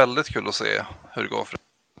ska bli väldigt kul att se hur det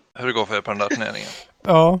går för er på den där turneringen.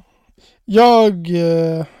 Ja.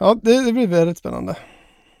 Det blir väldigt spännande.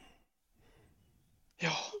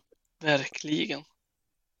 Ja, verkligen.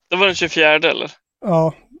 Det var den 24 eller?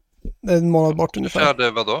 Ja, det är en månad bort ungefär.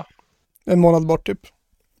 24 vadå? En månad bort typ.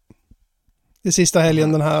 Det är sista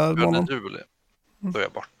helgen den här månaden. Juli. Då är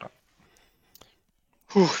jag borta.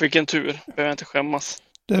 Vilken tur. Behöver jag inte skämmas.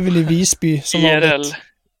 Det är väl i Visby som IRL.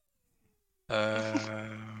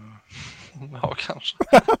 Ja, kanske.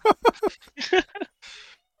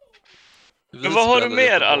 Men vad har du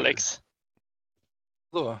mer, Alex?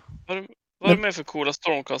 Då? Vad har du mer för coola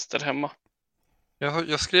Stormcast där hemma?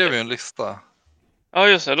 Jag skrev ju en lista. Ja,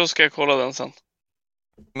 just det. Då ska jag kolla den sen.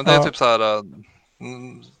 Men det är typ så här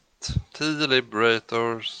 10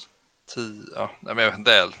 Liberators, 10... Ja, men jag vet,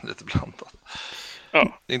 det är lite blandat.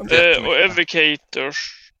 Ja, och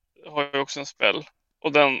Evocators har ju också en spel.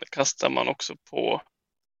 Och den kastar man också på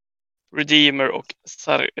Redeemer och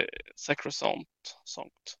Sacrosanct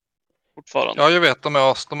fortfarande. Ja, jag vet. De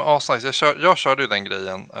är asnice. Jag körde ju den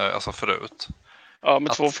grejen alltså förut. Ja,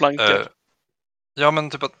 med 2 flanker. Ja, men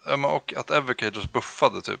typ att Evocators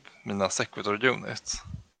buffade typ mina Sequitor units.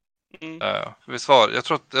 Visst var jag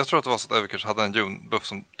tror att det var så att Evocators hade en buff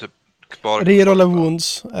som typ bara... Reroll of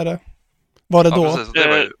wounds är det. Var det då? Ja, precis, det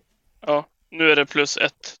var ju... Ja, nu är det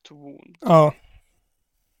 +1 to wound. Ja.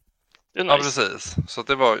 Det är nice. Ja, precis. Så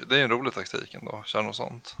det är en rolig taktik ändå. Köra något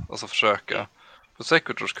sånt. Alltså försöka. För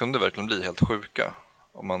Sequitors kunde verkligen bli helt sjuka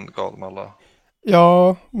om man gav dem alla.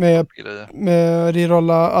 Ja, med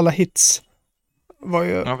rerolla alla hits. Var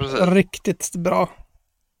ju riktigt bra.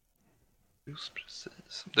 Just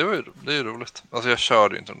precis. Det är ju roligt. Alltså jag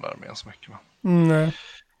körde ju inte den där med så mycket. Nej.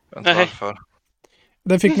 Jag vet inte varför.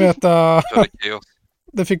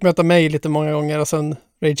 Den fick möta mig lite många gånger och sen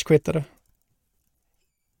rage-quittade.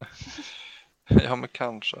 Ja, men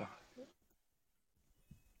kanske.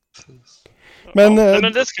 Precis. Men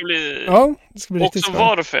det ska bli, det ska bli också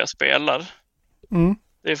varför jag spelar. Mm.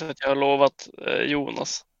 Det är för att jag har lovat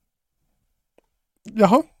Jonas.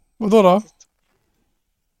 Jaha, vadå då?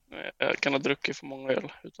 Jag kan ha druckit för många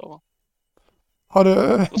öl utav honom. Har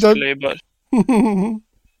du... Då skulle jag börja.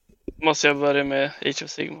 Måste jag börja med Age of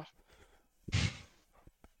Sigmar.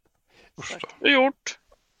 Det är gjort.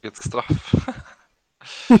 Ett straff.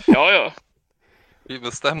 Ja. Vi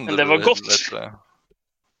bestämde. Men det var gott.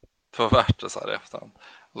 Det var värt det så här i efterhand.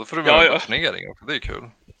 Och så får du med en turnering också. Det är kul.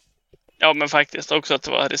 Ja, men faktiskt också att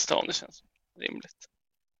det var här i stan. Det känns rimligt.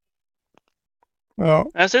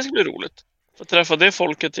 Ja. Det ska bli roligt. Att träffa det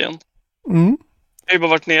folket igen. Mm. Jag har ju bara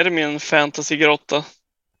varit nere i min fantasygrotta.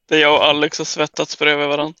 Där jag och Alex har svettats bredvid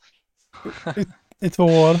varandra. I 2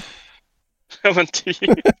 år. Ja, men typ.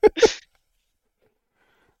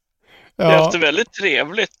 Vi har haft det väldigt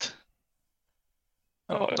trevligt.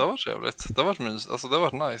 Ja, det var trevligt. Det har varit mysigt. Alltså det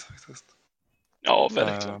har varit nice faktiskt. Ja,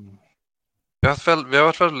 verkligen. Vi har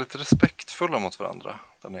varit väldigt respektfulla mot varandra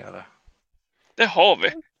där nere. Det har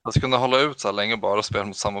vi. Att kunna hålla ut så här länge och bara spela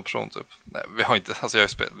mot samma person typ. Nej, vi har inte, alltså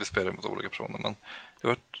vi spelar mot olika personer, men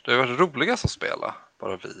det har varit roligast att spela,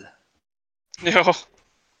 bara vi. Ja.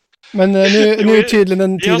 Men nu är tydligen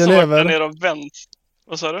den tiden över. Ner och vänt.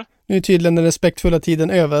 Vad sa du? Nu är tydligen den respektfulla tiden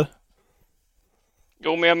över.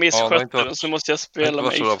 Jo, men jag misskötte den så måste jag spela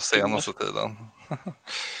mig. Det var så senaste tiden.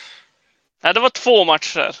 Nej, det var 2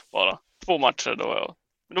 matcher bara. 2 matcher då.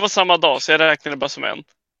 Men det var samma dag, så jag räknade bara som en.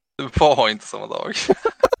 Det var inte samma dag.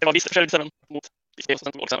 Det var visst mot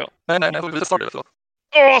Nej, det var lite förlåt.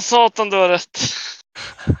 Åh, satan, du har rätt.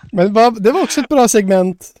 Men det var också ett bra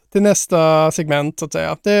segment till nästa segment, så att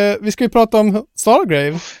säga. Vi ska ju prata om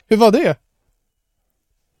Stargrave. Hur var det?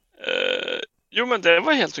 Jo, men det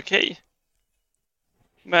var helt okej.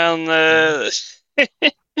 Men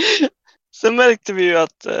sen märkte vi ju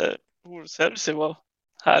att Cersei var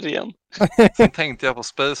här igen. Sen tänkte jag på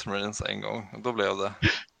Space Marines en gång, och då blev det.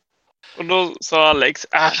 Och då sa Alex,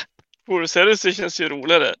 Cersei känns ju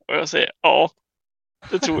roligare. Och jag säger, ja,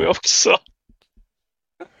 det tror jag också.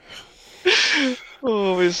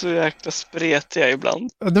 Vi är så jäkla spretiga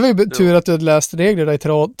ibland. Det var ju tur att du hade läst reglerna i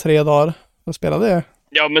 3 dagar och spelade det.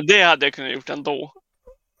 Ja, men det hade jag kunnat gjort ändå.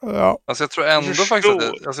 Ja. Alltså jag tror ändå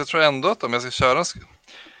faktiskt att jag tror ändå att om jag ska köra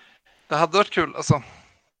det hade varit kul, alltså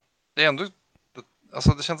det är ändå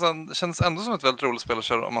alltså det känns ändå som ett väldigt roligt spel att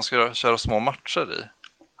köra om man ska köra små matcher i,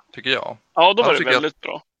 tycker jag. Ja, då var det väldigt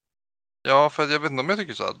bra. Ja, för jag vet inte om jag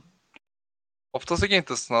tycker så här. Oftast tycker jag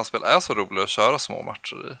inte sådana spel är så roliga att köra små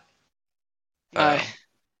matcher i. Nej.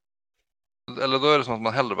 Eller då är det som att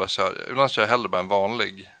man hellre bara kör. Ibland kör jag hellre bara en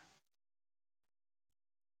vanlig.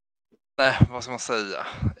 Nej, vad ska man säga?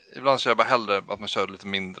 Ibland kör jag bara hellre att man kör lite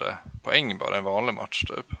mindre poäng bara, en vanlig match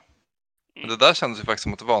typ. Men det där kändes ju faktiskt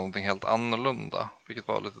som att det var någonting helt annorlunda. Vilket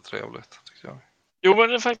var lite trevligt, tycker jag. Jo, men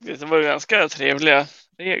det var ju ganska trevliga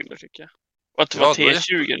regler, tycker jag. Och att det var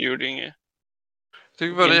T20 gjorde inget. Jag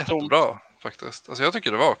tycker det var jättebra faktiskt. Alltså jag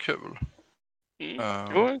tycker det var kul.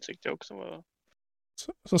 Jo, det tyckte jag också var.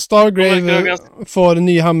 Så Stargrave får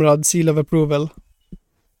nyhamrad seal of approval.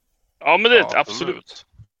 Ja, men det är absolut.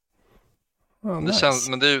 Oh, nice.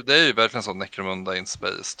 Men det är ju verkligen som Necromunda in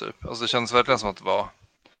Space typ. Alltså det känns verkligen som att det var.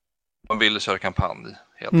 Man ville köra kampanj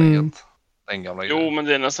helt enkelt. Den gamla grejen. Jo, men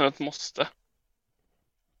det är nästan ett måste.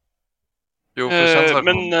 Jo, för det känns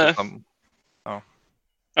verkligen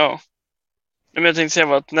Ja. Men jag tänkte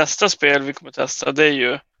säga att nästa spel vi kommer testa, det är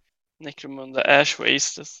ju Necromunda Ash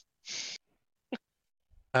Wastes.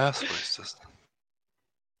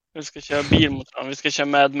 Vi ska köra bil mot varandra. Vi ska köra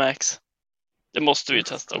Mad Max. Det måste vi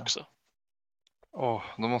testa också.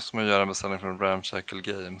 Då måste man göra en beställning från Ramshackle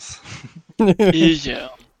Games. Igen.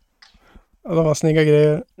 Ja, det var snygga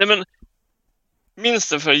grejer. Nej, men minns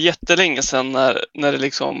det för jättelänge sedan när det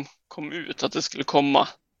liksom kom ut att det skulle komma.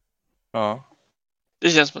 Ja. Det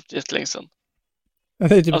känns som att det är jättelänge sedan.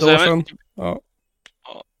 Det är typ ett år sedan. Ja.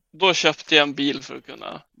 Då köpte jag en bil för att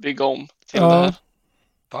kunna bygga om till det här.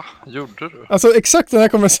 Va? Gjorde du? Alltså exakt den här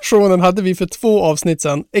konversationen hade vi för 2 avsnitt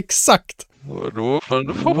sedan. Exakt!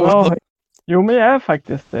 Ja. Jo, men jag är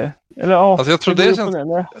faktiskt det. Eller ja. Alltså jag tror det känns.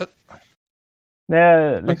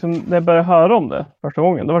 När jag började höra om det första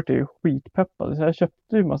gången, då var det ju skitpeppad. Så jag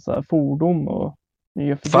köpte ju massa fordon och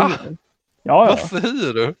nya figurer. Ja. Vad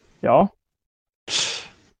säger du? Ja.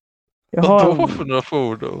 Vad då för några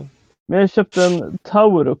fordon? Men jag köpte en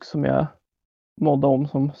Taurus som jag modda om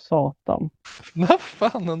som satan. Vad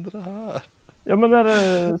fan händer det här? Ja, men när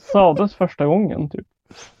det sades första gången typ.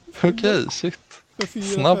 Okej, shit.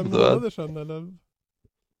 Snabb du är. Sedan, eller?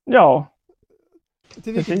 Ja.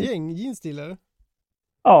 Till vilket gäng? Jeansdealer?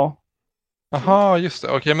 Ja. Aha, just det.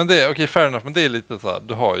 Okej, men det är fair enough. Men det är lite så här,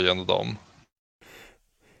 du har ju ändå dem.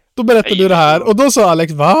 Då berättade du det här och då sa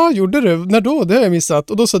Alex, va? Gjorde du? När då? Det har jag missat.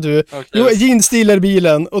 Och då sa du, jo,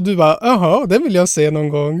 jeansdealer-bilen. Och du bara, jaha, den vill jag se någon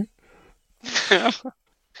gång.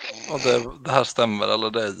 Och det här stämmer, eller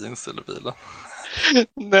det är jeansdealer-bilen?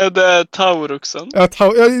 Nej, det är Tauruxen.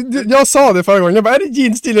 Jag sa det förra gången. Jag bara, är det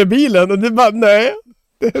jeansdealer-bilen? Och du bara, nej,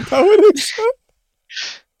 det är Tauruxen.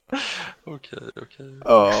 Okej.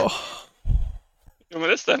 Ja. Jo, men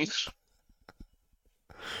det stämmer.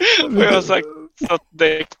 Och jag har satt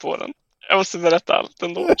däck på den. Jag måste berätta allt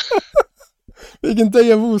ändå. Vilken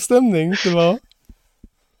day of ostämning det var.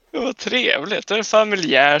 Det var trevligt. Det är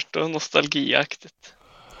familjärt och nostalgiaktigt.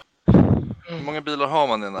 Hur många bilar har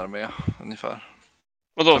man i en armé ungefär?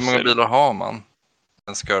 Vadå, hur många bilar har man?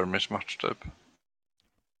 En skirmish-match typ.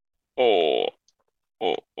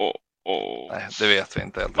 Nej, det vet vi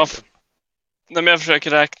inte helt enkelt. Nej, men jag försöker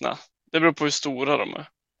räkna. Det beror på hur stora de är.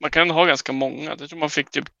 Man kan ha ganska många. Jag tror man fick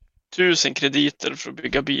typ 1000 krediter för att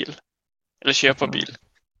bygga bil. Eller köpa bil.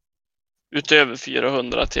 Utöver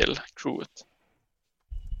 400 till crewet.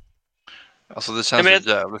 Alltså det känns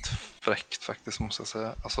jävligt fräckt faktiskt, måste jag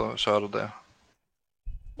säga. Alltså köra det.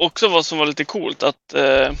 Också vad som var lite coolt att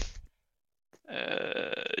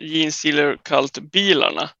Jeansdealer kallt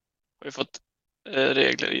bilarna har ju fått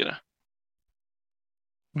regler i det.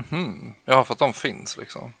 Ja, för att de finns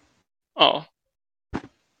liksom. Ja.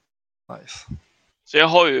 Nice. Så jag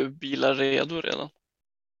har ju bilar redo redan.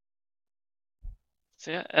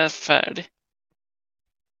 Så jag är färdig.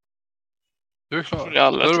 Du är klar.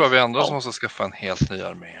 Då är det bara vi andra som måste skaffa en helt ny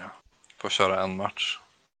armé. För att köra en match.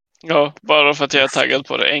 Ja, bara för att jag är taggad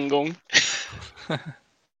på det en gång.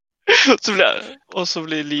 så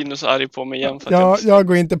blir Linus arg på mig igen. För att jag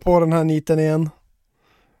går inte på den här niten igen.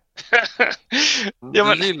 Du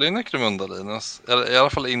gillar ju Necromunda, Linus. I alla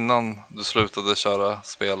fall innan du slutade köra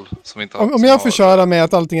spel som inte har... Om jag får köra med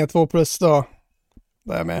att allting är 2+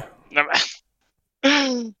 då är jag med. Nej men.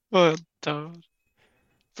 Vad dör.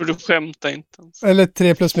 För du skämtar inte ens. Eller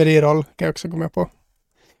 3+ med reroll kan jag också gå med på.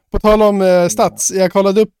 På tal om stats. Jag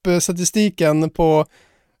kollade upp statistiken på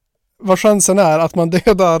vad chansen är att man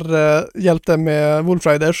dödar hjälte med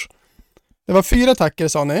Wolfriders. Det var 4 attacker,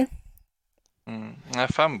 sa ni. Nej,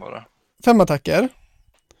 5 bara. 5 attacker.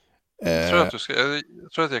 Jag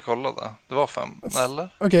tror att jag kollade. Det var 5,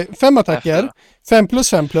 eller? Okej, 5 attacker.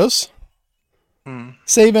 5+.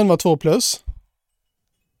 Saven var 2+.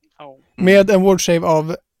 Med en ward save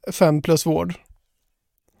av 5+ ward.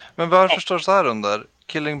 Men varför står det så här under?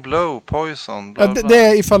 Killing blow, poison, bla, bla. Det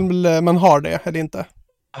är ifall man har det eller inte.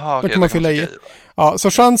 Aha, då kan man fylla i. Ja,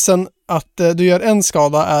 så chansen att du gör en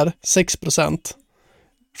skada är 6%.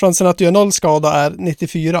 Chansen att du gör 0 skada är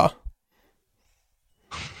 94.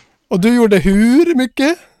 Och du gjorde hur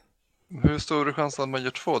mycket? Hur stor är chansen att man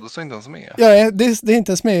gör 2? Det står inte ens med. Ja, det är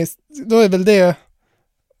inte ens med. Då är väl det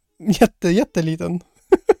jätteliten.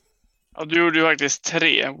 Ja, du gjorde ju faktiskt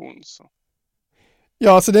 3 wounds.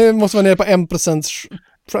 Ja, så det måste vara nere på 1%,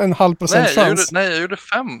 0,5% chans. Jag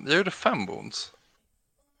gjorde 5 wounds.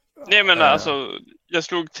 Nej, men alltså, jag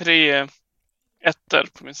slog 3 ettor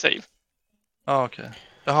på min save. Ja, okej.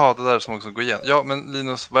 Jaha, det där som också går igen. Ja, men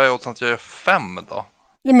Linus, vad är åt att jag gör 5 då?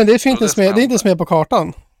 Ja, men det är inte ens med på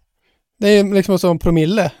kartan. Det är liksom som en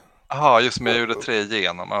promille. Jaha, just men jag gjorde 3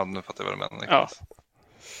 igenom. Ja, nu fattar jag vad du menar.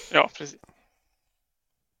 Ja, precis.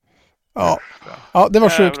 Ja, det var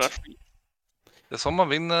sjukt. Det är som man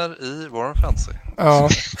vinner i Warren Fantasy. Ja.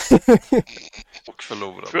 Och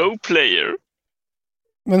förlorar. Pro player.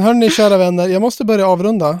 Men hörni, kära vänner, jag måste börja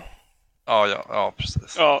avrunda. Ja,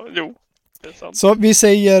 precis. Ja, jo. Det är sant. Så vi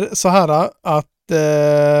säger så här att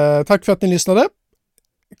tack för att ni lyssnade.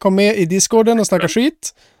 Kom med i Discorden och snacka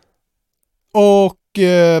skit. Och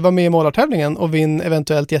var med i målartävlingen och vinn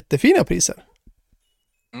eventuellt jättefina priser.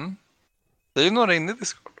 Det är ju några inne i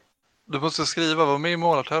Discord. Du måste skriva, var med i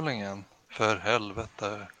målartävlingen. För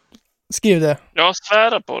helvete. Skriv det. Ja,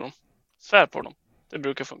 svär på dem. Det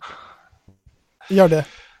brukar funka. Gör det.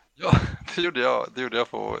 Ja, det gjorde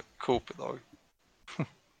jag på Coop idag.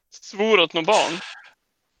 Svor åt någon barn?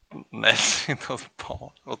 Nej, inte åt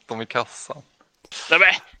barn. Åt dem i kassan.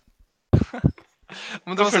 Nej,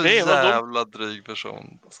 men det var så jävla dryg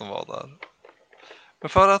person som var där. Men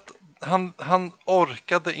för att han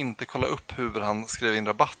orkade inte kolla upp hur han skrev in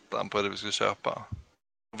rabatten på det vi skulle köpa.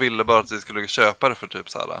 Och ville bara att vi skulle köpa det för typ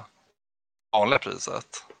så här vanliga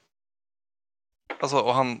priset. Alltså,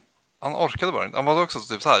 och han orkade bara inte. Han var också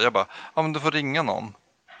typ så här, jag bara, ja men du får ringa någon.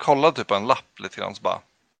 Kolla typ på en lapp lite grann så bara,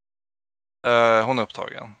 hon är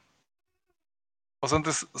upptagen. Och sen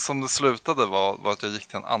som det slutade var att jag gick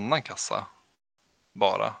till en annan kassa.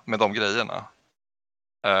 Bara, med de grejerna.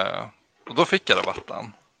 Och då fick jag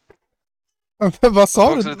rabatten. Vad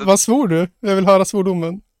sa du? Vad svor du? Jag vill höra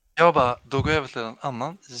svordomen. Jag bara, då går jag över till en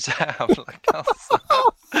annan jävla kassa.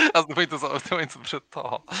 Alltså det var inte så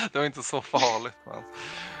brutalt. Det var inte så farligt. Men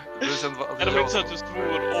det kändes bara, det var inte så att du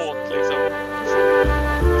svor åt liksom.